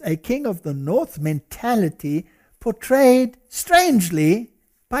against a king of the North mentality portrayed strangely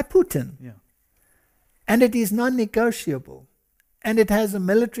by Putin. Yeah. And it is non-negotiable. And it has a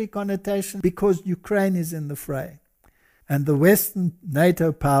military connotation because Ukraine is in the fray. And the Western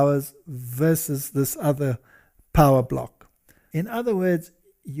NATO powers versus this other power bloc. In other words,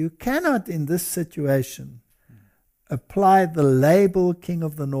 you cannot in this situation apply the label King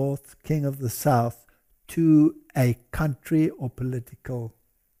of the North, King of the South to a country or political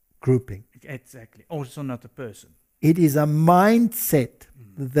grouping. Exactly. Also not a person. It is a mindset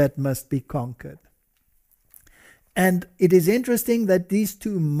that must be conquered. And it is interesting that these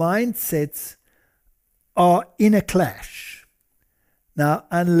two mindsets are in a clash. Now,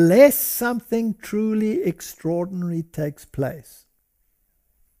 unless something truly extraordinary takes place,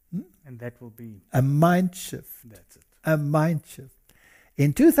 and that will be a mind shift. That's it. A mind shift.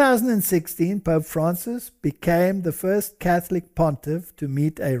 In 2016, Pope Francis became the first Catholic pontiff to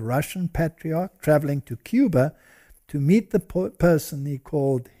meet a Russian patriarch traveling to Cuba to meet the person he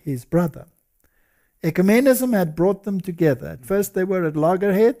called his brother. Ecumenism had brought them together. At first they were at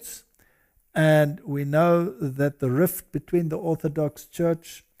loggerheads, and we know that the rift between the Orthodox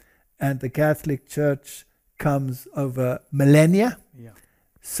Church and the Catholic Church comes over millennia. Yeah.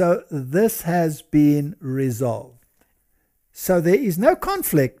 So this has been resolved. So there is no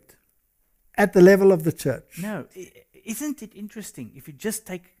conflict at the level of the church. No, isn't it interesting? If you just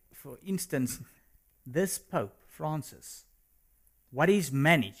take, for instance, this Pope Francis, what he's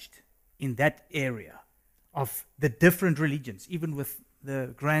managed in that area of the different religions, even with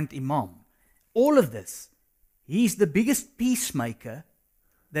the Grand Imam, all of this, he's the biggest peacemaker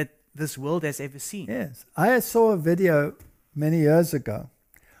that this world has ever seen. Yes, I saw a video many years ago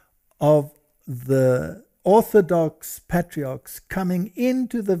of the Orthodox patriarchs coming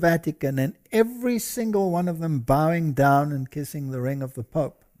into the Vatican and every single one of them bowing down and kissing the ring of the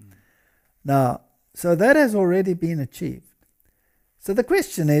Pope. Now, so that has already been achieved. So the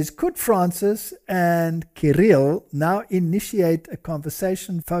question is, could Francis and Kirill now initiate a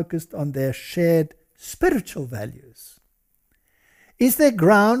conversation focused on their shared spiritual values? Is there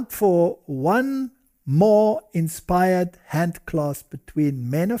ground for one more inspired handclasp between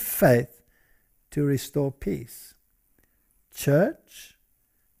men of faith to restore peace? Church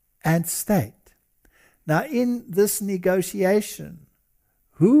and state. Now, in this negotiation,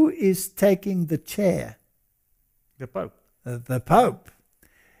 who is taking the chair? The Pope. The Pope.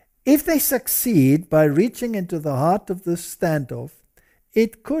 If they succeed by reaching into the heart of this standoff,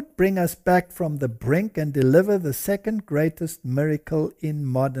 it could bring us back from the brink and deliver the second greatest miracle in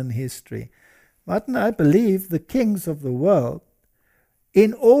modern history. Martin, I believe the kings of the world,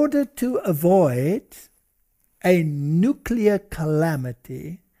 in order to avoid a nuclear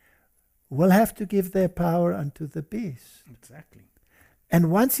calamity, will have to give their power unto the beast. Exactly.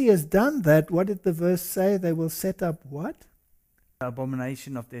 And once he has done that, what did the verse say? They will set up what?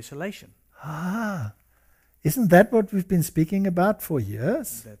 Abomination of desolation. Ah, isn't that what we've been speaking about for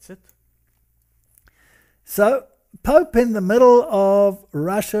years? That's it. So, Pope in the middle of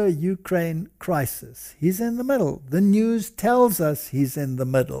Russia-Ukraine crisis. He's in the middle. The news tells us he's in the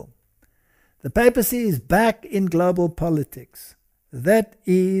middle. The papacy is back in global politics. That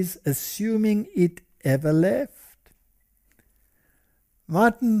is assuming it ever left.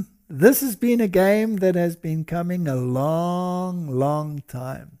 Martin, this has been a game that has been coming a long, long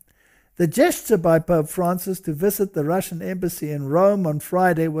time. The gesture by Pope Francis to visit the Russian embassy in Rome on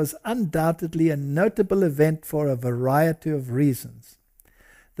Friday was undoubtedly a notable event for a variety of reasons.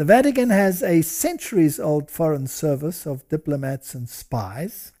 The Vatican has a centuries-old foreign service of diplomats and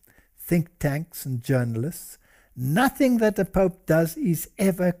spies, think tanks and journalists. Nothing that the Pope does is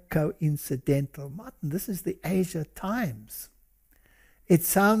ever coincidental. Martin, this is the Asia Times. It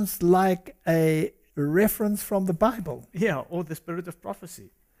sounds like a reference from the Bible. Yeah, or the spirit of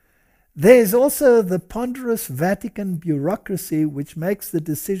prophecy. There is also the ponderous Vatican bureaucracy which makes the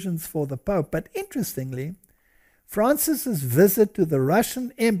decisions for the Pope. But interestingly, Francis's visit to the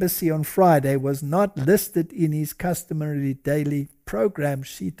Russian embassy on Friday was not listed in his customary daily program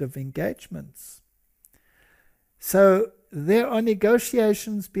sheet of engagements. So there are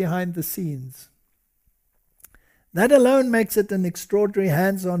negotiations behind the scenes. That alone makes it an extraordinary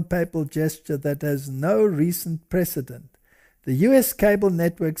hands-on papal gesture that has no recent precedent. The US cable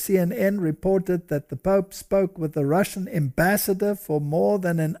network CNN reported that the Pope spoke with the Russian ambassador for more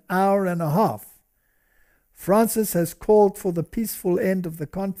than an hour and a half. Francis has called for the peaceful end of the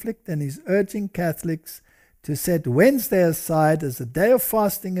conflict and is urging Catholics to set Wednesday aside as a day of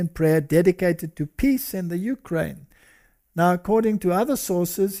fasting and prayer dedicated to peace in the Ukraine. Now, according to other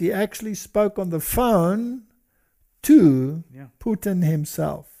sources, he actually spoke on the phone to Putin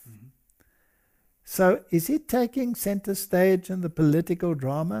himself. Mm-hmm. So is he taking center stage in the political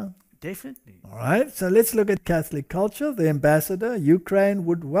drama? Definitely. All right, so let's look at Catholic culture. The ambassador, Ukraine,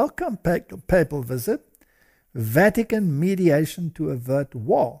 would welcome papal visit, Vatican mediation to avert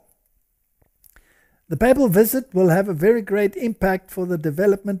war. The papal visit will have a very great impact for the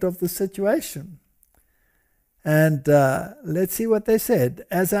development of the situation. And let's see what they said.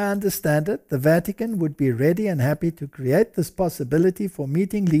 As I understand it, the Vatican would be ready and happy to create this possibility for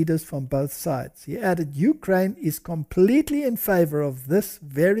meeting leaders from both sides. He added, Ukraine is completely in favor of this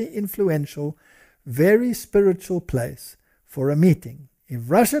very influential, very spiritual place for a meeting. If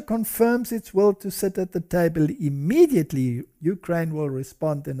Russia confirms its will to sit at the table, immediately Ukraine will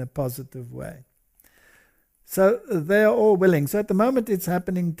respond in a positive way. So they are all willing. So at the moment it's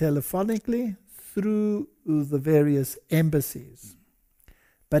happening telephonically through the various embassies.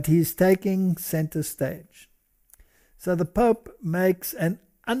 But he's taking center stage. So the Pope makes an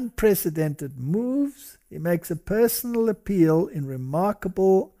unprecedented move. He makes a personal appeal in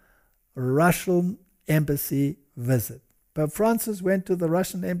remarkable Russian embassy visit. Pope Francis went to the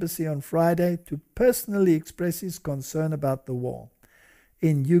Russian embassy on Friday to personally express his concern about the war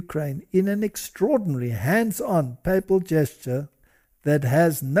in Ukraine in an extraordinary hands-on papal gesture that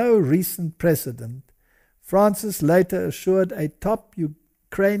has no recent precedent. Francis later assured a top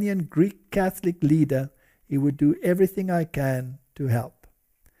Ukrainian Greek Catholic leader he would do everything I can to help.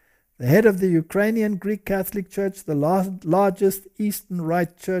 The head of the Ukrainian Greek Catholic Church, the largest Eastern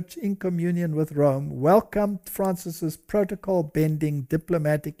Rite Church in communion with Rome, welcomed Francis's protocol-bending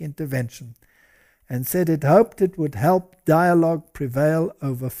diplomatic intervention and said it hoped it would help dialogue prevail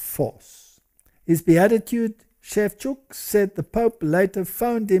over force. His Beatitude Shevchuk said the Pope later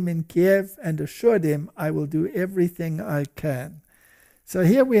phoned him in Kiev and assured him, I will do everything I can. So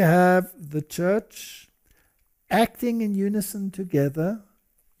here we have the church acting in unison together,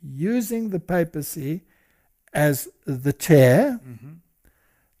 using the papacy as the chair,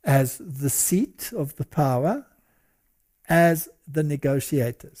 as the seat of the power, as the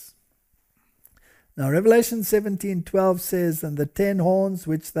negotiators. Now Revelation 17:12 says, And the 10 horns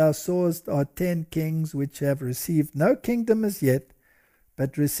which thou sawest are 10 kings which have received no kingdom as yet,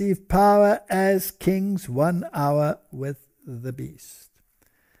 but receive power as kings 1 hour with the beast.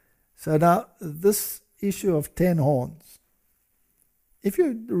 So now this issue of 10 horns. If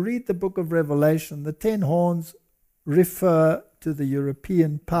you read the book of Revelation, the 10 horns refer to the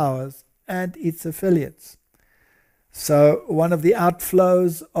European powers and its affiliates. So one of the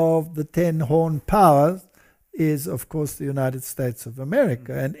outflows of the 10 horn powers is, of course, the United States of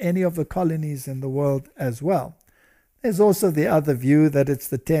America and any of the colonies in the world as well. There's also the other view that it's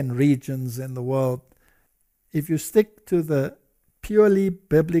the 10 regions in the world. If you stick to the purely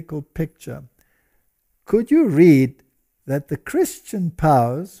biblical picture, could you read that the Christian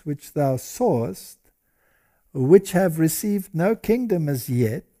powers which thou sawest, which have received no kingdom as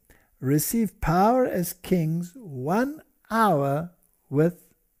yet, receive power as kings 1 hour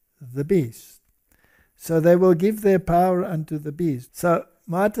with the beast. So they will give their power unto the beast. So,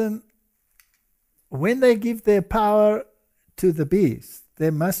 Martin, when they give their power to the beast,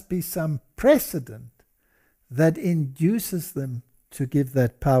 there must be some precedent that induces them to give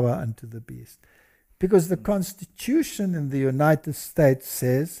that power unto the beast. Because the Constitution in the United States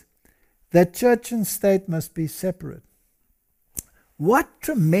says that church and state must be separate. What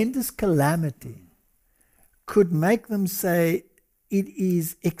tremendous calamity could make them say it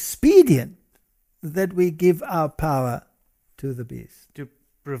is expedient that we give our power to the beast? To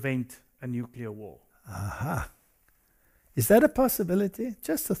prevent a nuclear war. Aha. Is that a possibility?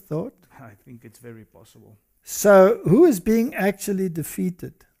 Just a thought. I think it's very possible. So who is being actually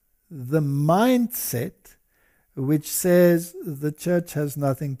defeated? The mindset which says the church has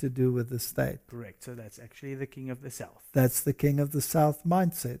nothing to do with the state. Correct. So that's actually the king of the south. That's the king of the south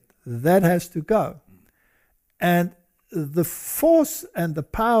mindset. That has to go. And the force and the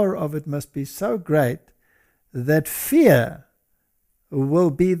power of it must be so great that fear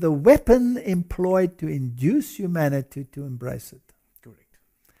will be the weapon employed to induce humanity to embrace it. Correct.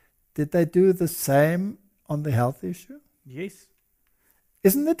 Did they do the same on the health issue? Yes.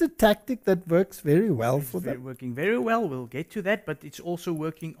 Isn't it a tactic that works very well It's for them? working very well. We'll get to that, but it's also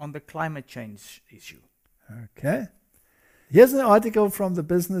working on the climate change issue. Okay. Here's an article from the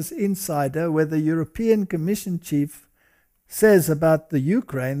Business Insider where the European Commission chief says about the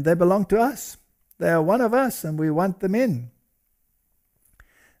Ukraine, they belong to us. They are one of us and we want them in.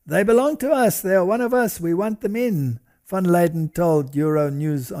 They belong to us. They are one of us. We want them in, Van Leyden told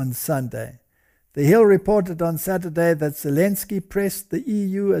Euronews on Sunday. The Hill reported on Saturday that Zelensky pressed the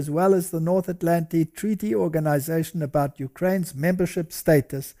EU as well as the North Atlantic Treaty Organization about Ukraine's membership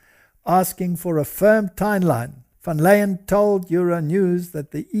status, asking for a firm timeline. Van Leyen told Euronews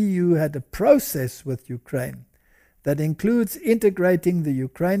that the EU had a process with Ukraine that includes integrating the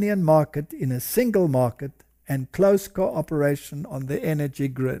Ukrainian market in a single market and close cooperation on the energy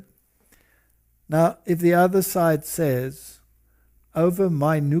grid. Now, if the other side says, over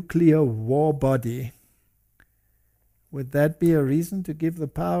my nuclear war body, would that be a reason to give the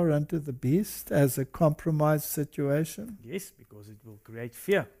power unto the beast as a compromise situation? Yes, because it will create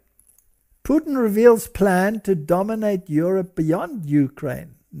fear. Putin reveals plan to dominate Europe beyond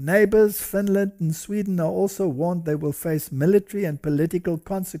Ukraine. Neighbors Finland and Sweden are also warned they will face military and political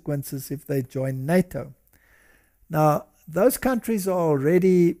consequences if they join NATO. Now, those countries are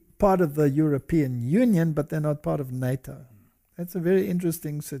already part of the European Union, but they're not part of NATO. That's a very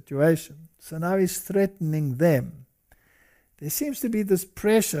interesting situation. So now he's threatening them. There seems to be this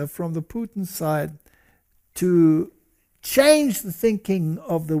pressure from the Putin side to change the thinking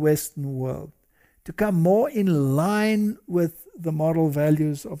of the Western world, to come more in line with the moral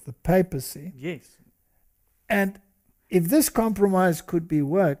values of the papacy. Yes. And if this compromise could be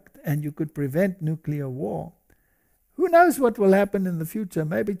worked and you could prevent nuclear war, who knows what will happen in the future?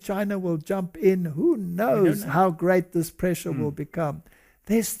 Maybe China will jump in. Who knows how great this pressure will become?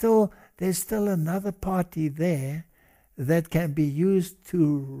 There's still another party there that can be used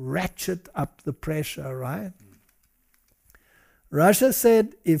to ratchet up the pressure, right? Russia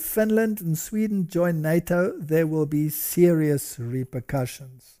said if Finland and Sweden join NATO, there will be serious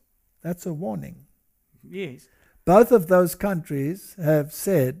repercussions. That's a warning. Yes. Both of those countries have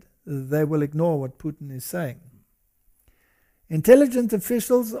said they will ignore what Putin is saying. Intelligence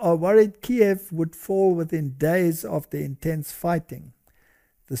officials are worried Kiev would fall within days of the intense fighting.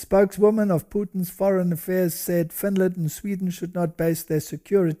 The spokeswoman of Putin's foreign affairs said Finland and Sweden should not base their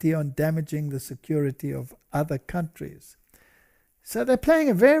security on damaging the security of other countries. So they're playing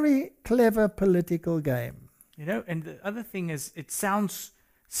a very clever political game. You know, and the other thing is, it sounds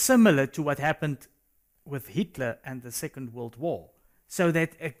similar to what happened with Hitler and the Second World War. So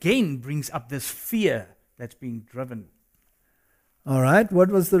that again brings up this fear that's being driven. All right,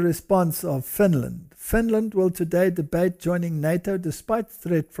 what was the response of Finland? Finland will today debate joining NATO despite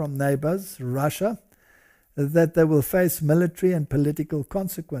threat from neighbors, Russia, that they will face military and political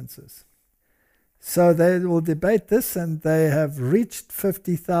consequences. So they will debate this, and they have reached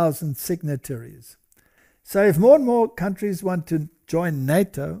 50,000 signatories. So if more and more countries want to join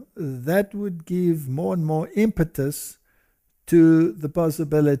NATO, that would give more and more impetus to the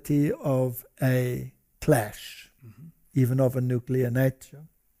possibility of a clash, even of a nuclear nature.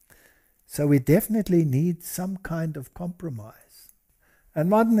 So we definitely need some kind of compromise. And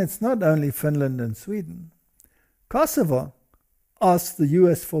Martin, it's not only Finland and Sweden. Kosovo asked the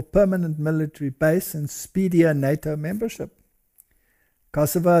US for permanent military base and speedier NATO membership.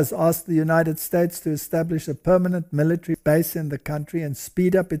 Kosovo has asked the United States to establish a permanent military base in the country and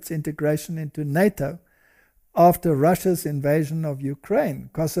speed up its integration into NATO after Russia's invasion of Ukraine.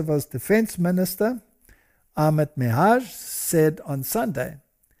 Kosovo's defense minister, Ahmet Mihaj, said on Sunday,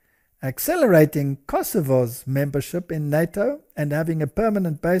 accelerating Kosovo's membership in NATO and having a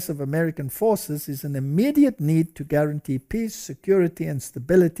permanent base of American forces is an immediate need to guarantee peace, security, and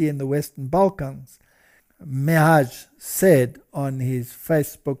stability in the Western Balkans, Mihaj said on his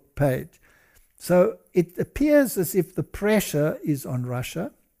Facebook page. So it appears as if the pressure is on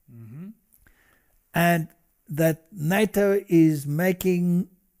Russia, and that NATO is making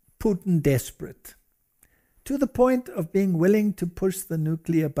Putin desperate to the point of being willing to push the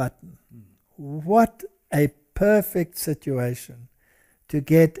nuclear button. What a perfect situation to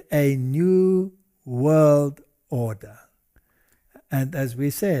get a new world order. And as we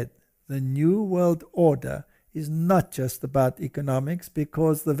said, the new world order is not just about economics,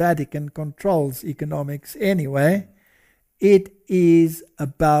 because the Vatican controls economics anyway. It is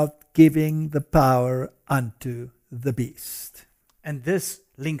about giving the power unto the beast. And this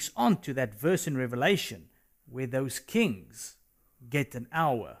links on to that verse in Revelation where those kings get an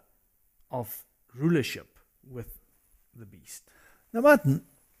hour of rulership with the beast. Now, Martin,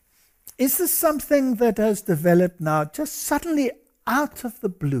 is this something that has developed now just suddenly out of the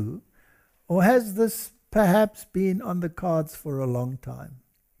blue, or has this perhaps been on the cards for a long time?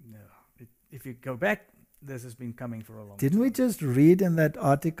 No. If you go back, this has been coming for a long time. Didn't we just read in that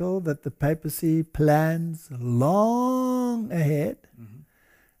article that the papacy plans long ahead?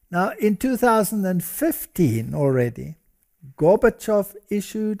 Now, in 2015 already, Gorbachev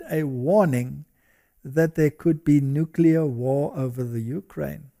issued a warning that there could be nuclear war over the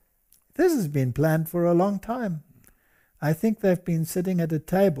Ukraine. This has been planned for a long time. I think they've been sitting at a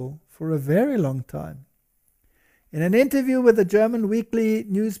table for a very long time. In an interview with the German weekly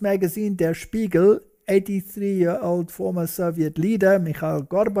news magazine Der Spiegel, 83-year-old former Soviet leader Mikhail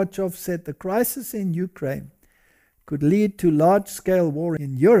Gorbachev said the crisis in Ukraine could lead to large-scale war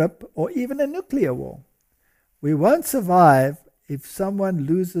in Europe or even a nuclear war. We won't survive if someone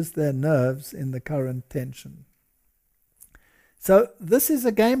loses their nerves in the current tension. So this is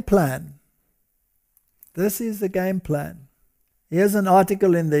a game plan. This is a game plan. Here's an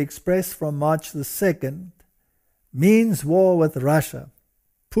article in the Express from March the 2nd. Means war with Russia.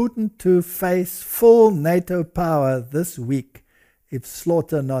 Putin to face full NATO power this week if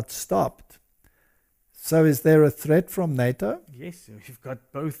slaughter not stopped. So is there a threat from NATO? Yes, you've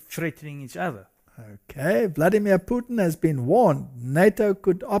got both threatening each other. Okay, Vladimir Putin has been warned NATO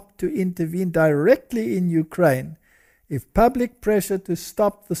could opt to intervene directly in Ukraine if public pressure to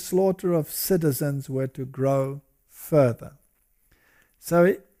stop the slaughter of citizens were to grow further.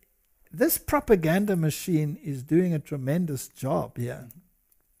 So this propaganda machine is doing a tremendous job here.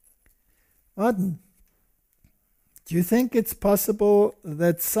 Martin, do you think it's possible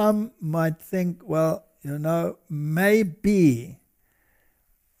that some might think, well, maybe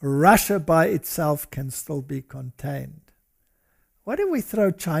Russia by itself can still be contained? What if we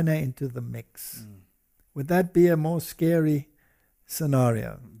throw China into the mix? Would that be a more scary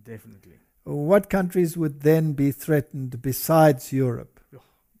scenario? Definitely. What countries would then be threatened besides Europe?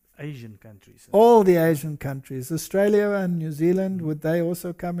 Asian countries. All the Asian countries. Australia and New Zealand, would they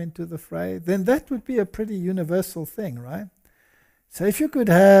also come into the fray? Then that would be a pretty universal thing, right? So if you could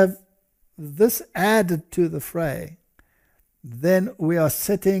have this added to the fray, then we are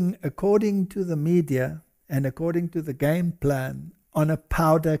sitting, according to the media and according to the game plan, on a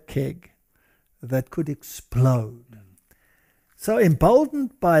powder keg that could explode. So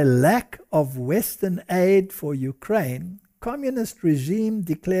emboldened by lack of Western aid for Ukraine, communist regime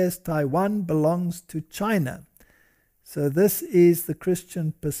declares Taiwan belongs to China. So this is the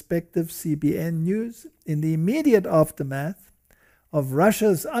Christian Perspective CBN News. In the immediate aftermath of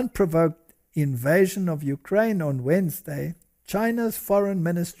Russia's unprovoked invasion of Ukraine on Wednesday, China's foreign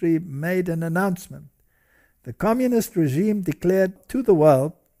ministry made an announcement. The communist regime declared to the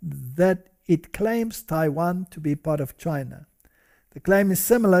world that it claims Taiwan to be part of China. The claim is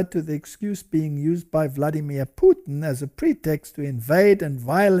similar to the excuse being used by Vladimir Putin as a pretext to invade and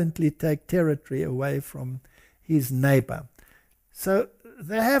violently take territory away from his neighbor. So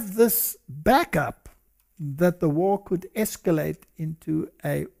they have this backup that the war could escalate into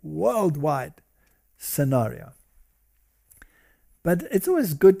a worldwide scenario. But it's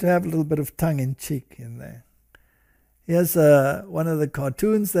always good to have a little bit of tongue-in-cheek in there. Here's one of the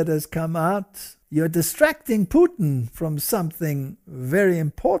cartoons that has come out. You're distracting Putin from something very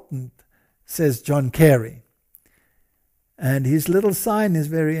important, says John Kerry. And his little sign is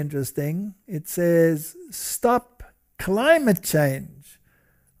very interesting. It says, stop climate change,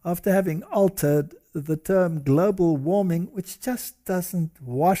 after having altered the term global warming, which just doesn't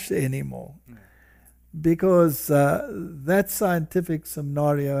wash anymore. Because that scientific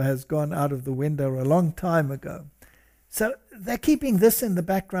scenario has gone out of the window a long time ago. So they're keeping this in the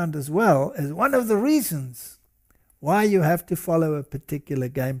background as well as one of the reasons why you have to follow a particular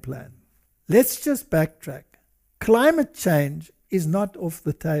game plan. Let's just backtrack. Climate change is not off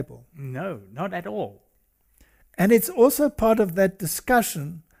the table. No, not at all. And it's also part of that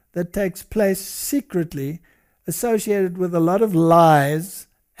discussion that takes place secretly, associated with a lot of lies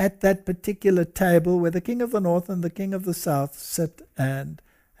at that particular table where the king of the north and the king of the south sit and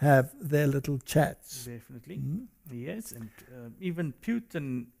have their little chats. Definitely. Yes, and even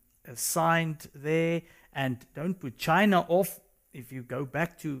Putin signed there, and don't put China off. If you go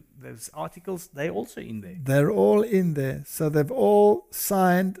back to those articles, they're also in there. They're all in there. So they've all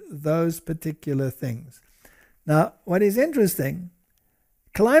signed those particular things. Now, what is interesting,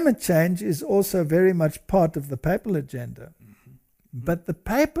 climate change is also very much part of the papal agenda. But the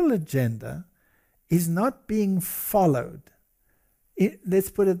papal agenda is not being followed. Let's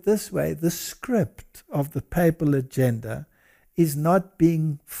put it this way, the script of the papal agenda is not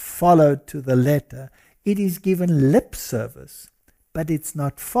being followed to the letter. It is given lip service, but it's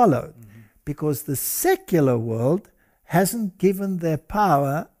not followed, because the secular world hasn't given their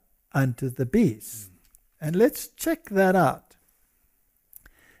power unto the beast. And let's check that out.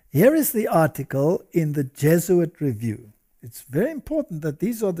 Here is the article in the Jesuit Review. It's very important that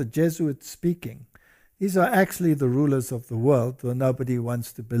these are the Jesuits speaking. These are actually the rulers of the world, though nobody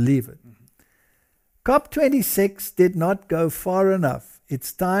wants to believe it. COP26 did not go far enough.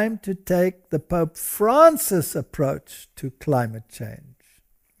 It's time to take the Pope Francis approach to climate change.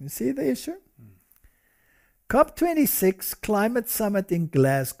 You see the issue? COP26 Climate Summit in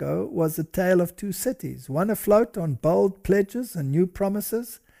Glasgow was a tale of two cities, one afloat on bold pledges and new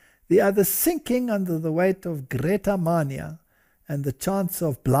promises, the other sinking under the weight of Greta mania and the chants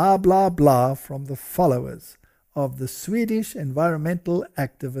of blah, blah, blah from the followers of the Swedish environmental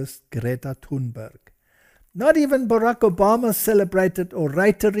activist Greta Thunberg. Not even Barack Obama's celebrated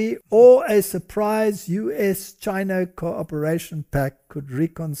oratory or a surprise US-China cooperation pact could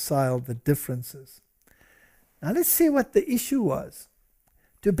reconcile the differences. Now let's see what the issue was.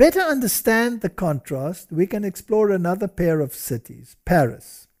 To better understand the contrast, we can explore another pair of cities,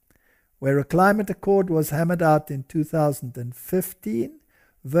 Paris, where a climate accord was hammered out in 2015,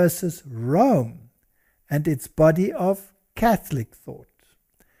 versus Rome and its body of Catholic thought.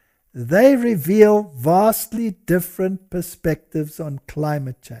 They reveal vastly different perspectives on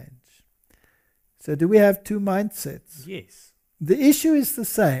climate change. So do we have two mindsets? Yes. The issue is the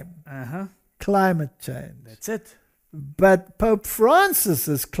same. Climate change. That's it. But Pope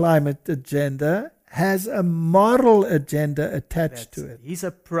Francis's climate agenda has a moral agenda attached to it. His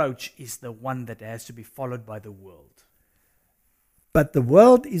approach is the one that has to be followed by the world. But the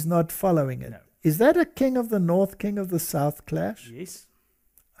world is not following it. No. Is that a king of the north, king of the south clash? Yes.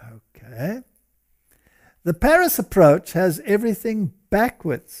 Okay. The Paris approach has everything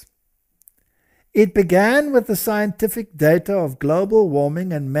backwards. It began with the scientific data of global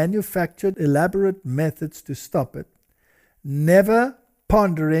warming and manufactured elaborate methods to stop it, never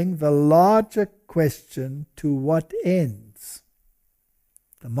pondering the larger question, to what ends?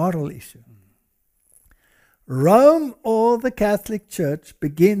 The moral issue. Rome, or the Catholic Church,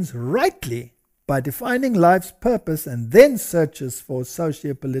 begins rightly by defining life's purpose and then searches for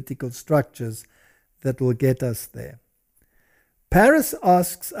socio-political structures that will get us there. Paris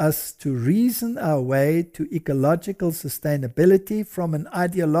asks us to reason our way to ecological sustainability from an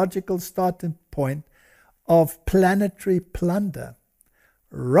ideological starting point of planetary plunder.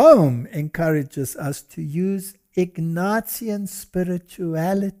 Rome encourages us to use Ignatian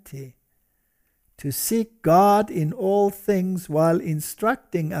spirituality, to seek God in all things while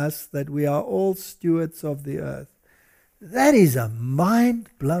instructing us that we are all stewards of the earth. That is a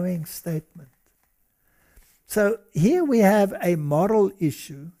mind-blowing statement. So here we have a moral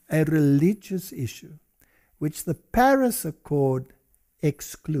issue, a religious issue, which the Paris Accord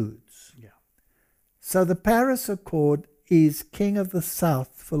excludes. Yeah. So the Paris Accord is King of the South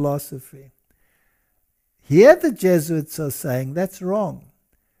philosophy. Here the Jesuits are saying that's wrong.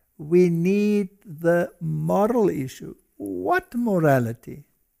 We need the moral issue. What morality?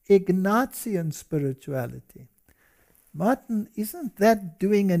 Ignatian spirituality. Martin, isn't that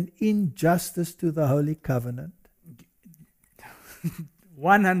doing an injustice to the Holy Covenant?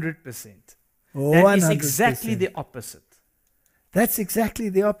 100%. That is exactly the opposite. That's exactly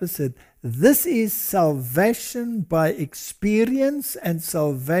the opposite. This is salvation by experience and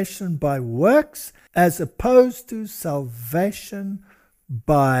salvation by works, as opposed to salvation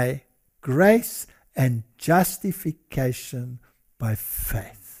by grace and justification by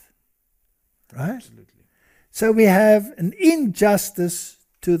faith. Right? Absolutely. So we have an injustice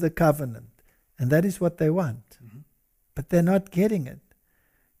to the covenant, and that is what they want. But they're not getting it.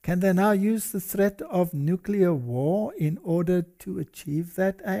 Can they now use the threat of nuclear war in order to achieve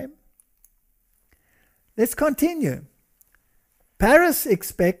that aim? Let's continue. Paris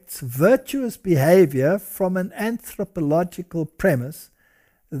expects virtuous behavior from an anthropological premise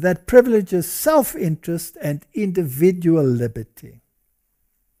that privileges self-interest and individual liberty.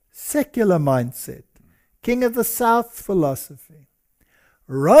 Secular mindset. King of the South philosophy.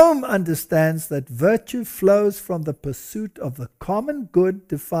 Rome understands that virtue flows from the pursuit of the common good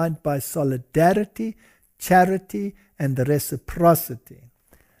defined by solidarity, charity, and reciprocity.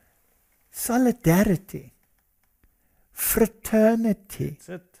 Solidarity. Fraternity. That's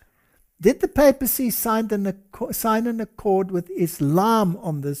it. Did the papacy sign an accord with Islam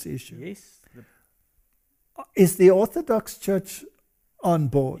on this issue? Yes. Is the Orthodox Church on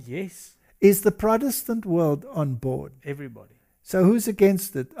board? Yes. Is the Protestant world on board? Everybody. So who's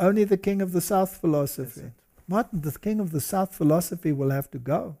against it? Only the King of the South philosophy. That's it. Martin, the King of the South philosophy will have to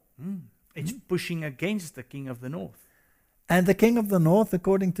go. It's pushing against the King of the North. And the King of the North,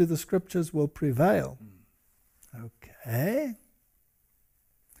 according to the scriptures, will prevail. Okay.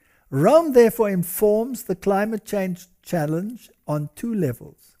 Rome therefore informs the climate change challenge on two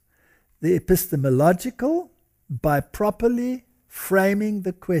levels. The epistemological, by properly framing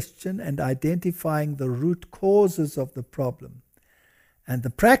the question and identifying the root causes of the problem. And the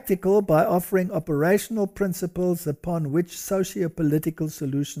practical, by offering operational principles upon which socio-political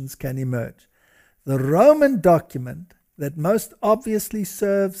solutions can emerge. The Roman document that most obviously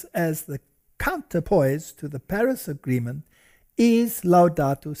serves as the counterpoise to the Paris Agreement is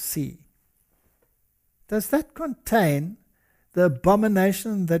Laudato Si. Does that contain the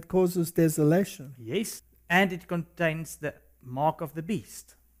abomination that causes desolation? Yes. And it contains the mark of the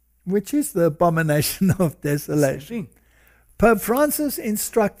beast. Which is the abomination of desolation. Same thing. Pope Francis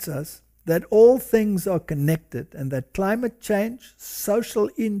instructs us that all things are connected and that climate change, social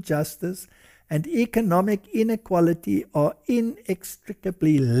injustice, and economic inequality are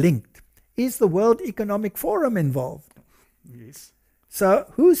inextricably linked. Is the World Economic Forum involved? Yes.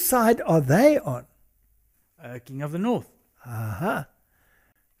 So whose side are they on? King of the North. Aha.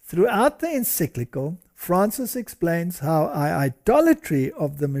 Throughout the encyclical, Francis explains how our idolatry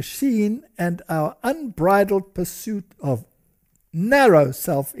of the machine and our unbridled pursuit of narrow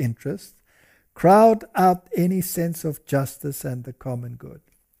self-interest crowd out any sense of justice and the common good.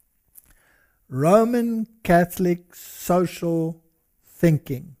 Roman Catholic social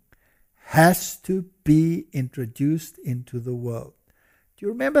thinking has to be introduced into the world. Do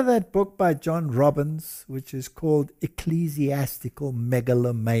you remember that book by John Robbins, which is called Ecclesiastical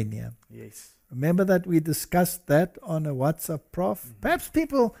Megalomania? Yes. Remember that we discussed that on a WhatsApp Prof? Perhaps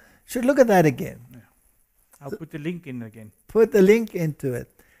people should look at that again. Yeah. I'll put the link in again. Put the link into it.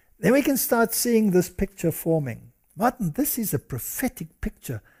 Then we can start seeing this picture forming. Martin, this is a prophetic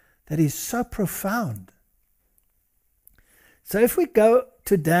picture that is so profound. So if we go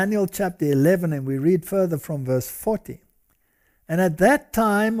to Daniel chapter 11 and we read further from verse 40. And at that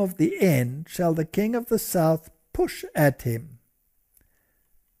time of the end shall the king of the south push at him.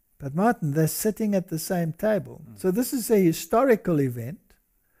 But Martin, they're sitting at the same table. So this is a historical event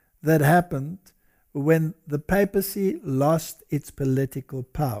that happened when the papacy lost its political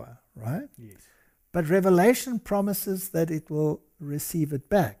power, right? Yes. But Revelation promises that it will receive it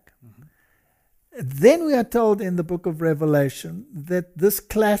back. Then we are told in the book of Revelation that this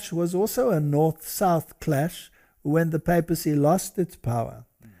clash was also a north-south clash when the papacy lost its power.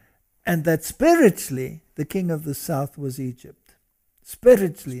 And that spiritually, the king of the south was Egypt.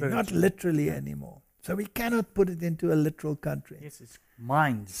 Spiritually, not literally anymore. So we cannot put it into a literal country. Yes, it's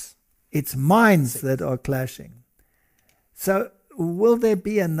minds. It's minds that are clashing. So will there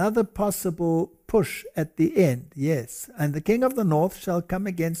be another possible push at the end? Yes. And the king of the north shall come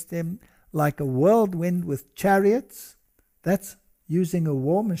against him like a whirlwind with chariots. That's using a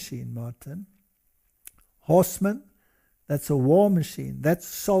war machine, Martin. Horsemen, that's a war machine. That's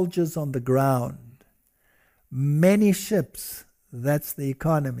soldiers on the ground. Many ships, that's the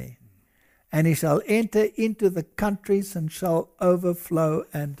economy. And he shall enter into the countries and shall overflow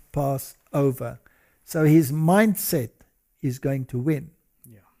and pass over. So his mindset is going to win.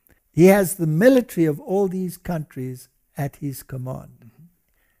 Yeah. He has the military of all these countries at his command.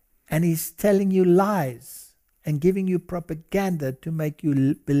 And he's telling you lies and giving you propaganda to make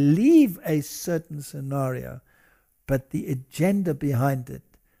you believe a certain scenario. But the agenda behind it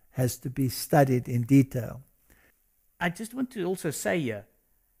has to be studied in detail. I just want to also say here,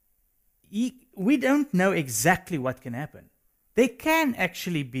 we don't know exactly what can happen. There can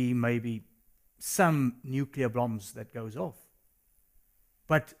actually be maybe some nuclear bombs that goes off.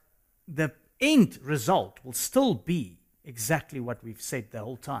 But the end result will still be exactly what we've said the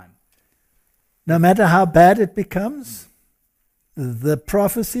whole time. No matter how bad it becomes, the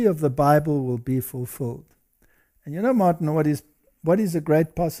prophecy of the Bible will be fulfilled. And you know, Martin, what is a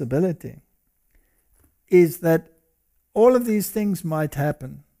great possibility is that all of these things might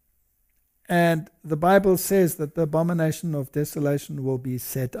happen. And the Bible says that the abomination of desolation will be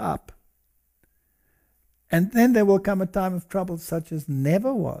set up. And then there will come a time of trouble such as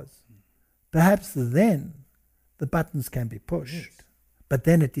never was. Perhaps then the buttons can be pushed. Yes. But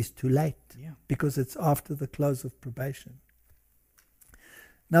then it is too late, because it's after the close of probation.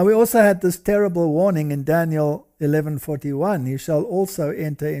 Now we also had this terrible warning in Daniel 11:41. He shall also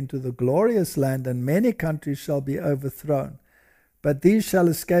enter into the glorious land, and many countries shall be overthrown. But these shall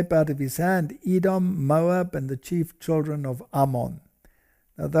escape out of his hand, Edom, Moab, and the chief children of Ammon.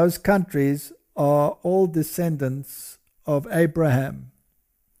 Now those countries are all descendants of Abraham.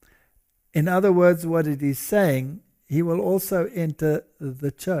 In other words, what it is saying, he will also enter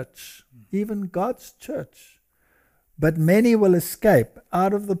the church, even God's church. But many will escape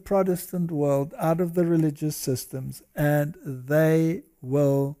out of the Protestant world, out of the religious systems, and they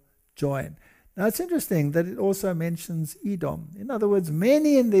will join. Now it's interesting that it also mentions Edom. In other words,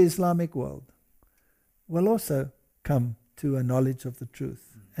 many in the Islamic world will also come to a knowledge of the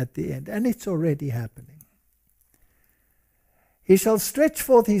truth at the end, and it's already happening. He shall stretch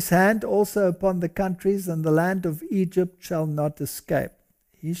forth his hand also upon the countries, and the land of Egypt shall not escape.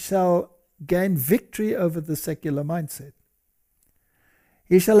 He shall gain victory over the secular mindset.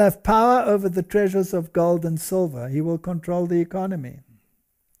 He shall have power over the treasures of gold and silver. He will control the economy.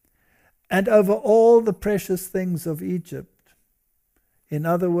 And over all the precious things of Egypt. In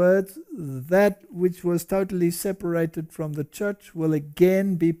other words, that which was totally separated from the church will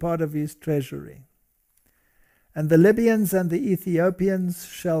again be part of his treasury. And the Libyans and the Ethiopians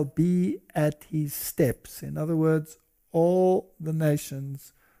shall be at his steps. In other words, all the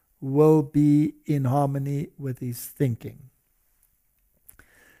nations will be in harmony with his thinking.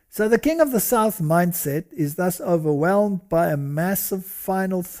 So the king of the south mindset is thus overwhelmed by a massive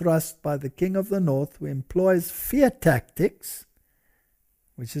final thrust by the king of the north, who employs fear tactics,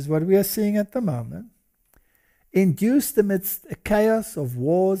 which is what we are seeing at the moment, induced amidst a chaos of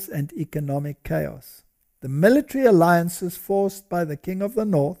wars and economic chaos. The military alliances forced by the king of the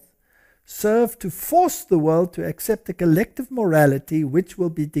north serve to force the world to accept a collective morality which will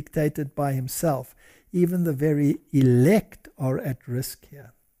be dictated by himself. Even the very elect are at risk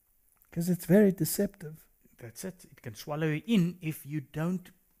here, because it's very deceptive. That's it. It can swallow you in if you don't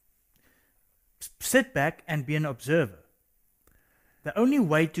sit back and be an observer. The only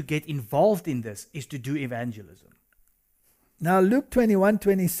way to get involved in this is to do evangelism. Now Luke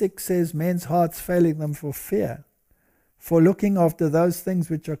 21:26 says, men's hearts failing them for fear, for looking after those things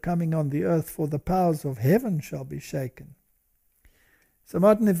which are coming on the earth, for the powers of heaven shall be shaken. So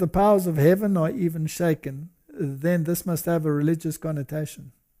Martin, if the powers of heaven are even shaken, then this must have a religious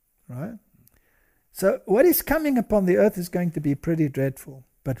connotation, right? So what is coming upon the earth is going to be pretty dreadful,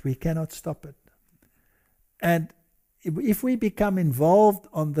 but we cannot stop it. And if we become involved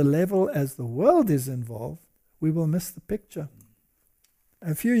on the level as the world is involved, we will miss the picture.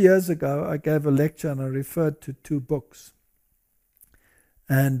 A few years ago, I gave a lecture and I referred to 2 books.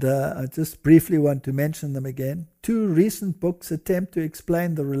 And I just briefly want to mention them again. 2 recent books attempt to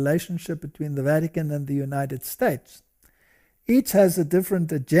explain the relationship between the Vatican and the United States. Each has a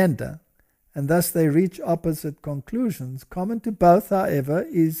different agenda, and thus they reach opposite conclusions. Common to both, however,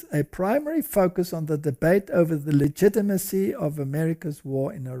 is a primary focus on the debate over the legitimacy of America's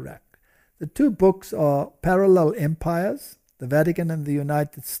war in Iraq. The 2 books are Parallel Empires, the Vatican and the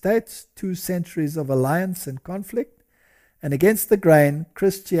United States, 2 Centuries of Alliance and Conflict, and Against the Grain,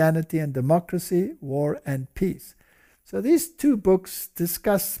 Christianity and Democracy, War and Peace. So these 2 books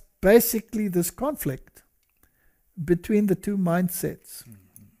discuss basically this conflict between the 2 mindsets.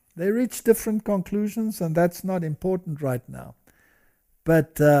 They reach different conclusions, and that's not important right now.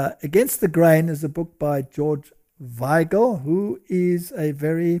 But Against the Grain is a book by George Weigel, who is a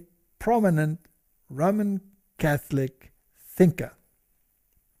very prominent Roman Catholic thinker.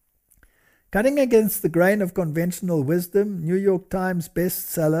 Cutting Against the Grain of Conventional Wisdom, New York Times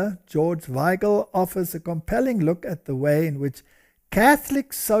bestseller, George Weigel offers a compelling look at the way in which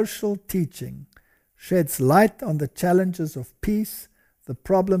Catholic social teaching sheds light on the challenges of peace, the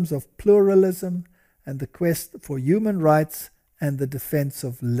problems of pluralism, and the quest for human rights and the defense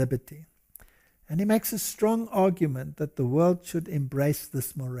of liberty. And he makes a strong argument that the world should embrace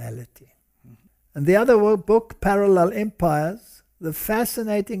this morality. And the other book, Parallel Empires, the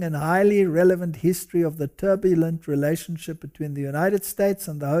fascinating and highly relevant history of the turbulent relationship between the United States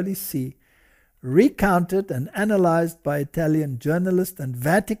and the Holy See, recounted and analyzed by Italian journalist and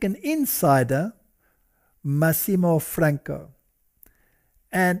Vatican insider Massimo Franco.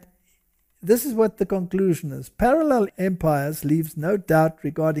 And this is what the conclusion is. Parallel empires leaves no doubt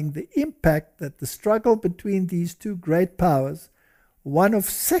regarding the impact that the struggle between these two great powers, one of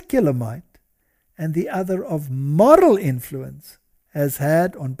secular might and the other of moral influence, has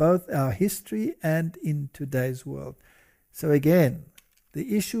had on both our history and in today's world. So again,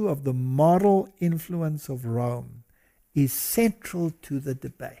 the issue of the moral influence of Rome is central to the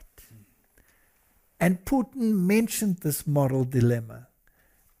debate. And Putin mentioned this moral dilemma.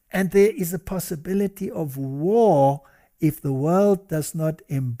 And there is a possibility of war if the world does not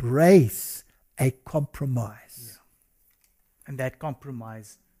embrace a compromise. Yeah. And that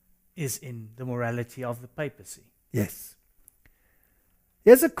compromise is in the morality of the papacy. Yes.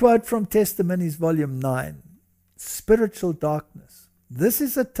 Here's a quote from Testimonies, Volume 9. Spiritual darkness. This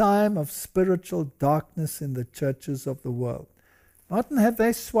is a time of spiritual darkness in the churches of the world. Martin, have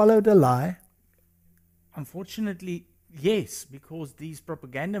they swallowed a lie? Unfortunately, yes, because these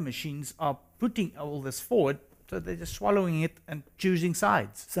propaganda machines are putting all this forward, so they're just swallowing it and choosing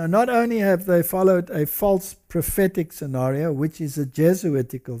sides. So not only have they followed a false prophetic scenario, which is a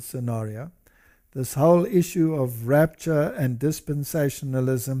Jesuitical scenario, this whole issue of rapture and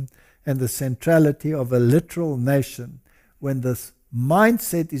dispensationalism and the centrality of a literal nation, when this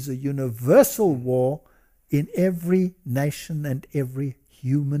mindset is a universal war in every nation and every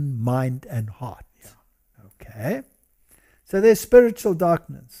human mind and heart. Yeah. Okay? So there's spiritual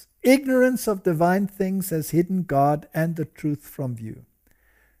darkness. Ignorance of divine things has hidden God and the truth from view.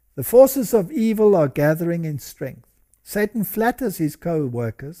 The forces of evil are gathering in strength. Satan flatters his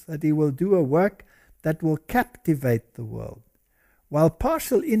co-workers that he will do a work that will captivate the world. While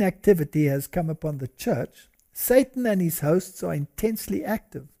partial inactivity has come upon the church, Satan and his hosts are intensely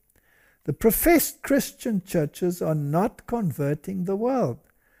active. The professed Christian churches are not converting the world,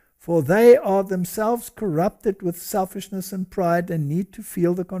 for they are themselves corrupted with selfishness and pride and need to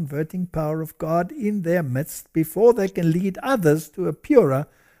feel the converting power of God in their midst before they can lead others to a purer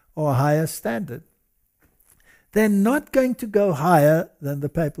or higher standard. They're not going to go higher than the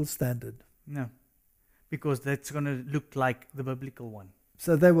papal standard. No, because that's going to look like the biblical one.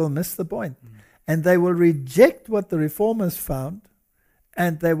 So they will miss the point. And they will reject what the reformers found,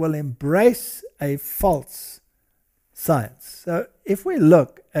 and they will embrace a false science. So if we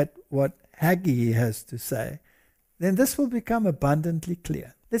look at what Haggai has to say, then this will become abundantly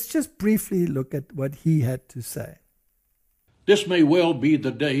clear. Let's just briefly look at what he had to say. This may well be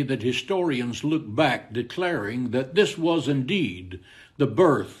the day that historians look back declaring that this was indeed the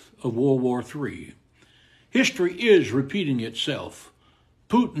birth of World War III. History is repeating itself.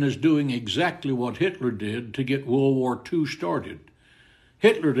 Putin is doing exactly what Hitler did to get World War II started.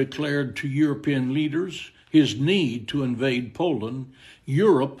 Hitler declared to European leaders his need to invade Poland.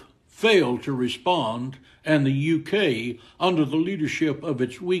 Europe failed to respond, and the UK, under the leadership of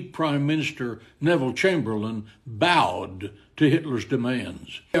its weak Prime Minister Neville Chamberlain, bowed to Hitler's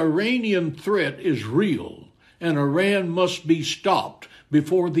demands. The Iranian threat is real, and Iran must be stopped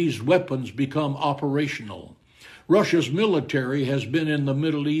before these weapons become operational. Russia's military has been in the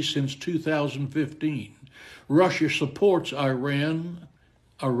Middle East since 2015. Russia supports Iran.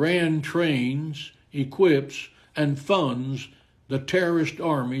 Iran trains, equips, and funds the terrorist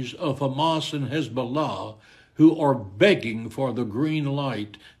armies of Hamas and Hezbollah, who are begging for the green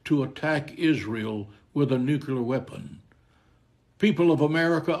light to attack Israel with a nuclear weapon. People of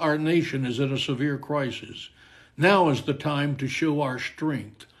America, our nation is in a severe crisis. Now is the time to show our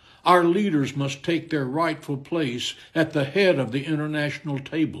strength. Our leaders must take their rightful place at the head of the international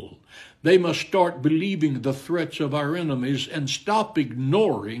table. They must start believing the threats of our enemies and stop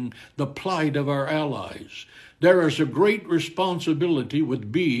ignoring the plight of our allies. There is a great responsibility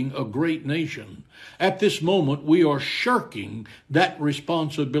with being a great nation. At this moment, we are shirking that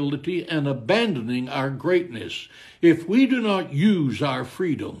responsibility and abandoning our greatness. If we do not use our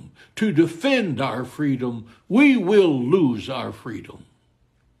freedom to defend our freedom, we will lose our freedom.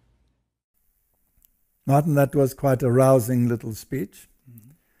 Martin, that was quite a rousing little speech.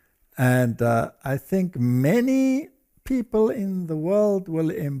 And I think many people in the world will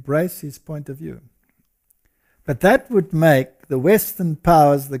embrace his point of view. But that would make the Western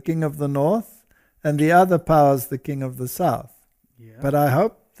powers the king of the North and the other powers the king of the South. Yeah. But I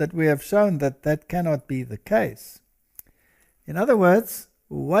hope that we have shown that that cannot be the case. In other words,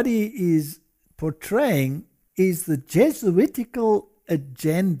 what he is portraying is the Jesuitical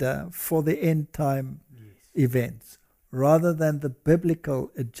agenda for the end time events, rather than the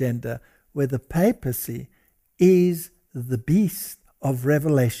biblical agenda where the papacy is the beast of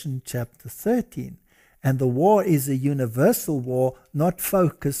Revelation chapter 13. And the war is a universal war, not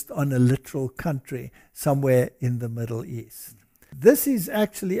focused on a literal country somewhere in the Middle East. This is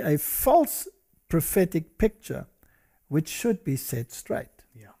actually a false prophetic picture which should be set straight.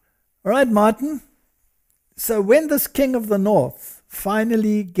 Yeah. All right, Martin. So when this king of the north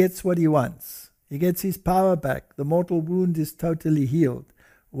finally gets what he wants, he gets his power back, the mortal wound is totally healed.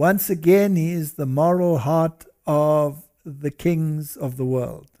 Once again, he is the moral heart of the kings of the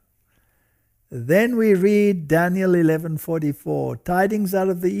world. Then we read Daniel 11:44, tidings out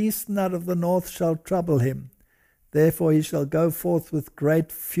of the east and out of the north shall trouble him. Therefore he shall go forth with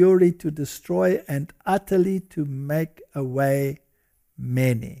great fury to destroy and utterly to make away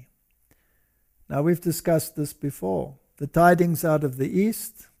many. Now we've discussed this before. The tidings out of the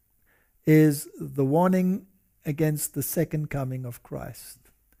east is the warning against the second coming of Christ.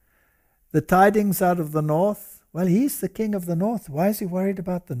 The tidings out of the north, well, he's the king of the north. Why is he worried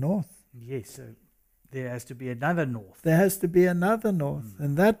about the north? Yes, so there has to be another north. There has to be another north,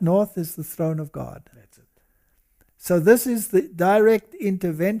 and that north is the throne of God. That's it. So this is the direct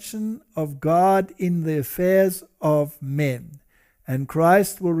intervention of God in the affairs of men. And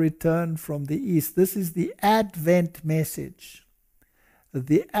Christ will return from the east. This is the Advent message.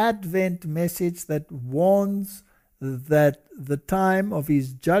 The Advent message that warns that the time of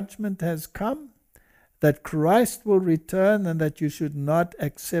his judgment has come, that Christ will return, and that you should not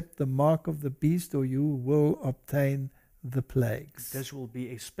accept the mark of the beast or you will obtain the plagues. This will be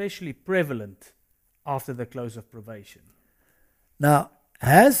especially prevalent after the close of probation. Now,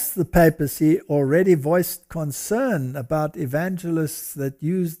 has the papacy already voiced concern about evangelists that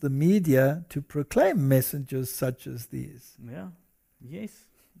use the media to proclaim messages such as these? Yeah, yes.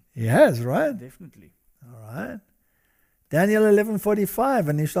 He has, right? Definitely. All right. Daniel 11:45,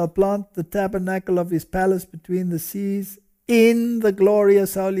 and he shall plant the tabernacle of his palace between the seas in the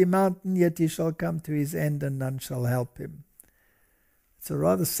glorious holy mountain, yet he shall come to his end and none shall help him. It's a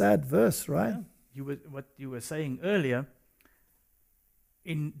rather sad verse, right? Yeah. What you were saying earlier,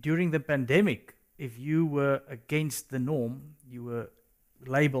 during the pandemic, if you were against the norm, you were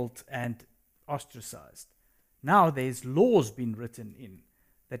labeled and ostracized. Now there's laws being written in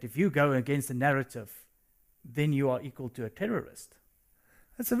that if you go against the narrative, then you are equal to a terrorist.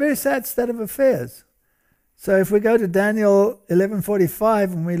 That's a very sad state of affairs. So if we go to Daniel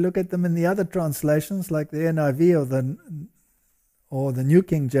 11:45 and we look at them in the other translations, like the NIV or the New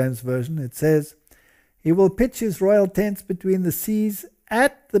King James Version, it says, he will pitch his royal tents between the seas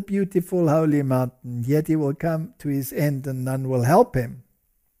at the beautiful holy mountain, yet he will come to his end and none will help him.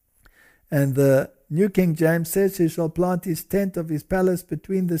 And the New King James says, he shall plant his tent of his palace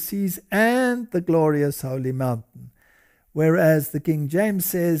between the seas and the glorious holy mountain. Whereas the King James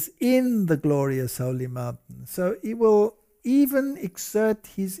says, in the glorious holy mountain. So he will even exert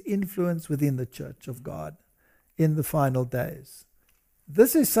his influence within the church of God in the final days.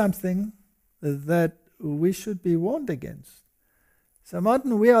 This is something that we should be warned against. So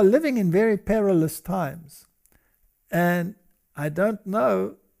Martin, we are living in very perilous times. And I don't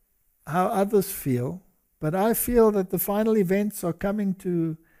know how others feel, but I feel that the final events are coming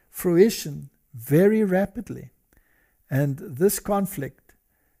to fruition very rapidly. And this conflict,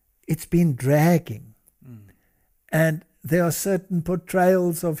 it's been dragging. And there are certain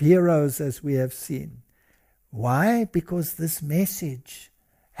portrayals of heroes, as we have seen. Why? Because this message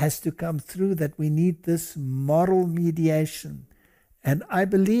has to come through, that we need this moral mediation. And I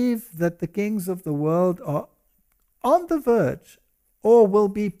believe that the kings of the world are on the verge, or will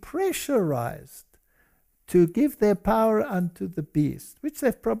be pressurized to give their power unto the beast, which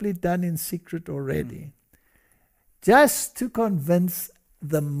they've probably done in secret already, just to convince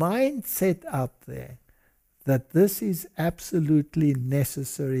the mindset out there that this is absolutely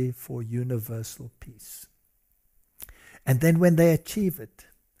necessary for universal peace. And then when they achieve it,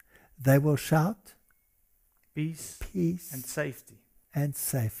 they will shout, peace, peace and safety. And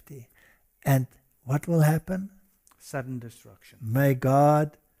safety. And what will happen? Sudden destruction. May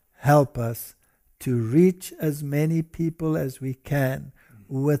God help us to reach as many people as we can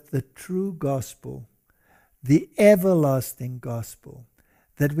with the true gospel, the everlasting gospel,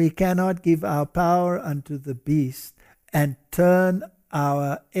 that we cannot give our power unto the beast and turn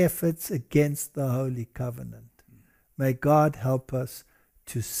our efforts against the holy covenant. May God help us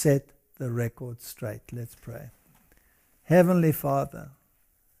to set the record straight. Let's pray. Heavenly Father,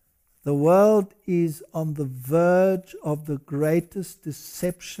 the world is on the verge of the greatest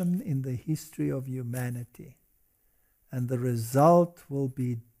deception in the history of humanity, and the result will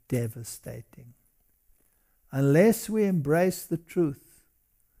be devastating. Unless we embrace the truth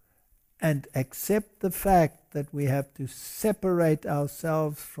and accept the fact that we have to separate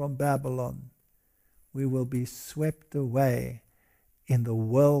ourselves from Babylon, we will be swept away in the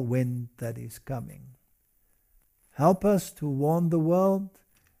whirlwind that is coming. Help us to warn the world,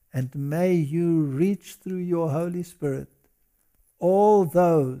 and may you reach through your Holy Spirit all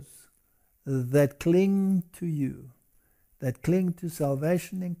those that cling to you, that cling to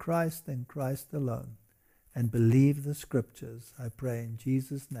salvation in Christ and Christ alone, and believe the Scriptures. I pray in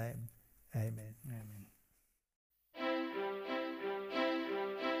Jesus' name. Amen. Amen.